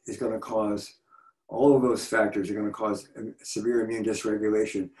that is going to cause, all of those factors are going to cause severe immune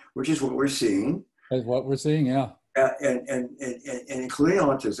dysregulation, which is what we're seeing. That's what we're seeing, yeah. And including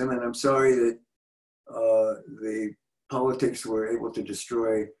autism. And I'm sorry that the politics were able to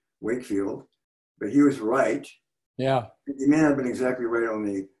destroy Wakefield, but he was right. Yeah. He may not have been exactly right on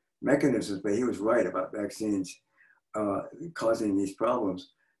the mechanisms, but he was right about vaccines causing these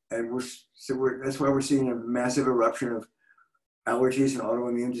problems. And that's why we're seeing a massive eruption of allergies and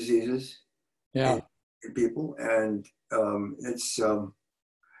autoimmune diseases in people. And it's a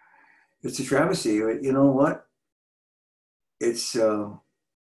travesty. You know what? It's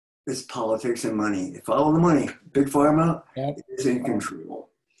politics and money. Follow the money. Big pharma is in control.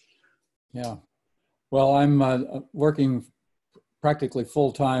 Yeah. Well, I'm working practically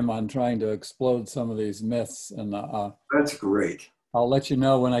full time on trying to explode some of these myths. And that's great. I'll let you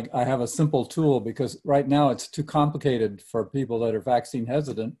know when I have a simple tool, because right now it's too complicated for people that are vaccine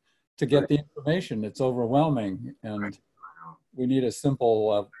hesitant to get the information. It's overwhelming, and we need a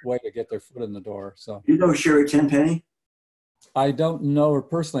simple way to get their foot in the door. So, you know Sherry Tenpenny? I don't know her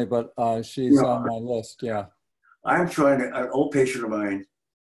personally, but she's on my list. Yeah. I'm trying to, an old patient of mine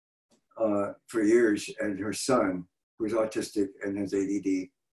for years, and her son, who's autistic and has ADD.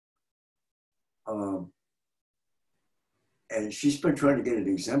 And she's been trying to get an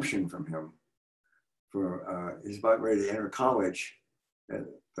exemption from him for, he's about ready to enter college at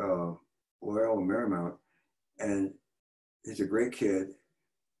Loyola Marymount. And he's a great kid.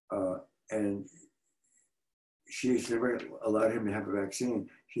 And she's never allowed him to have a vaccine.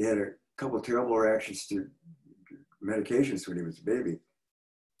 She had a couple of terrible reactions to medications when he was a baby,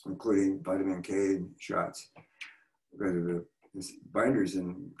 including vitamin K shots because of the binders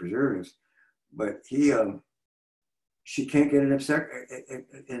and preservatives. But she can't get an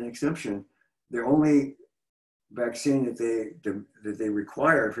exemption. The only vaccine that they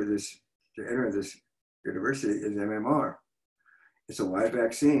require for this to enter this university is MMR. It's a live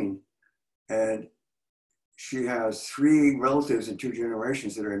vaccine, and she has 3 relatives in 2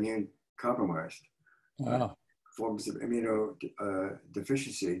 generations that are immune compromised. Wow. Forms of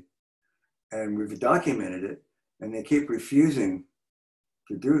immunodeficiency, and we've documented it, and they keep refusing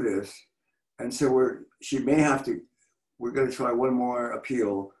to do this. And so we're going to try one more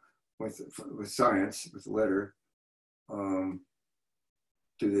appeal with science, with a letter to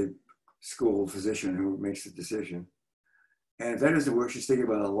the school physician who makes the decision. And if that doesn't work, she's thinking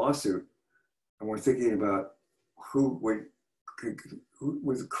about a lawsuit. And we're thinking about who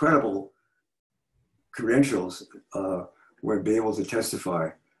with credible credentials would be able to testify.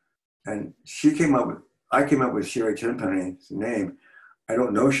 And I came up with Sherry Tenpenny's name. I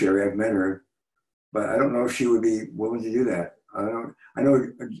don't know Sherry, I've met her, but I don't know if she would be willing to do that. I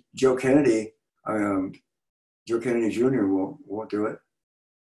know Joe Kennedy Jr. won't do it.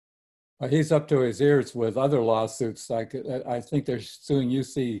 Well, he's up to his ears with other lawsuits. Like I think they're suing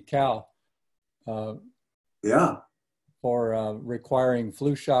UC Cal. Yeah. For requiring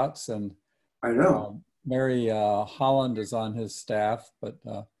flu shots, and I know Mary Holland is on his staff. But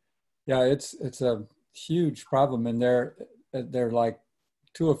yeah, it's a huge problem, and they're like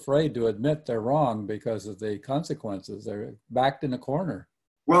too afraid to admit they're wrong because of the consequences. They're backed in a corner.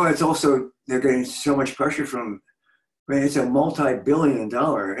 Well, it's also, they're getting so much pressure from, it's a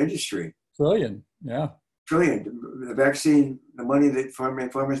multi-billion-dollar industry. Trillion, yeah. Trillion. The vaccine, the money that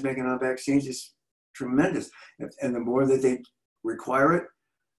farmers making on vaccines is tremendous. And the more that they require it,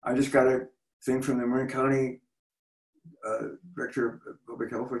 I just got a thing from the Marin County Director of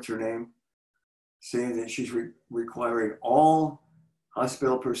Public Health, what's her name, saying that she's requiring all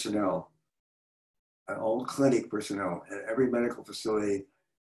hospital personnel, all clinic personnel at every medical facility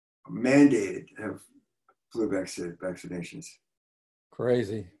mandated to have flu vaccinations.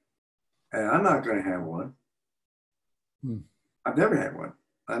 Crazy. And I'm not going to have one. I've never had one.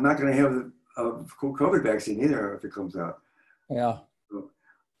 I'm not going to have a COVID vaccine either if it comes out. Yeah.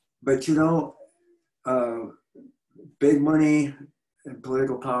 But big money and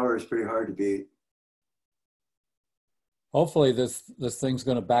political power is pretty hard to beat. Hopefully this thing's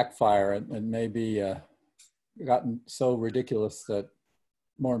going to backfire and maybe gotten so ridiculous that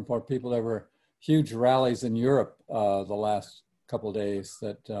more and more people, there were huge rallies in Europe the last couple of days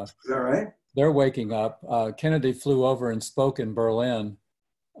that is that right? They're waking up. Kennedy flew over and spoke in Berlin.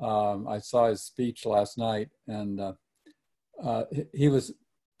 I saw his speech last night, and he was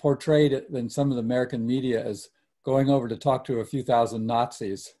portrayed in some of the American media as going over to talk to a few thousand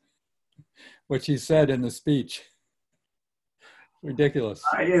Nazis, which he said in the speech. Ridiculous.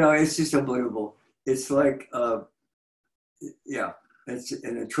 It's just unbelievable. It's like, yeah, and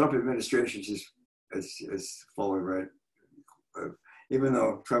the Trump administration is following right. Even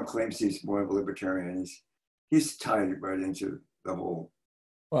though Trump claims he's more of a libertarian, he's tied right into the whole.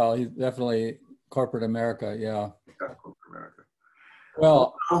 Well, he's definitely corporate America, yeah. Corporate America.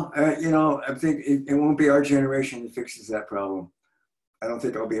 Well, I think it won't be our generation that fixes that problem. I don't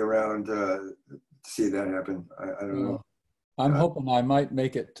think I'll be around to see that happen. I don't know. I'm hoping I might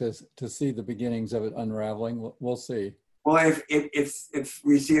make it to see the beginnings of it unraveling. We'll see. Well, if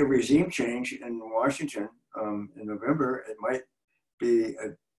we see a regime change in Washington in November, it might be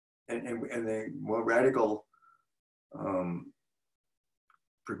and the more radical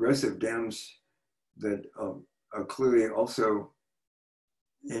progressive Dems that are clearly also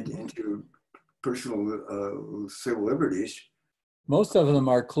into personal civil liberties. Most of them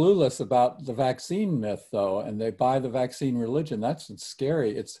are clueless about the vaccine myth, though, and they buy the vaccine religion. That's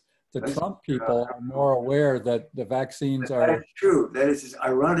scary. It's the Trump people are more aware that the vaccines are. That is true. That is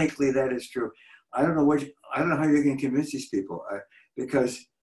ironically, that is true. I don't know how you can convince these people because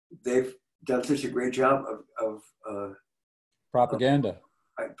they've done such a great job of propaganda.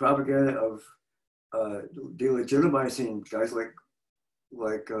 Propaganda of delegitimizing guys like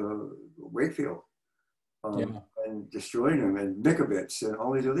Wakefield. And destroying them, and Mikovits and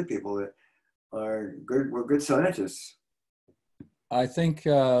all these other people that were good scientists. I think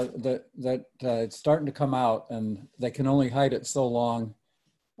that it's starting to come out, and they can only hide it so long.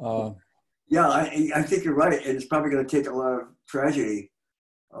 Yeah, I think you're right. It's probably going to take a lot of tragedy.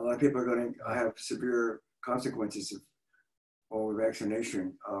 A lot of people are going to have severe consequences of all the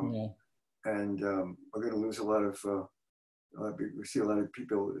vaccination, and we're going to lose a lot of we see a lot of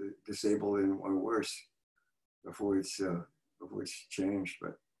people disabled and worse before it's changed.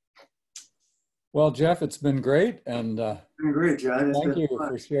 But well, Jeff, it's been great, and been great, John. thank you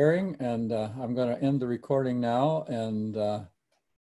for sharing. And I'm going to end the recording now, and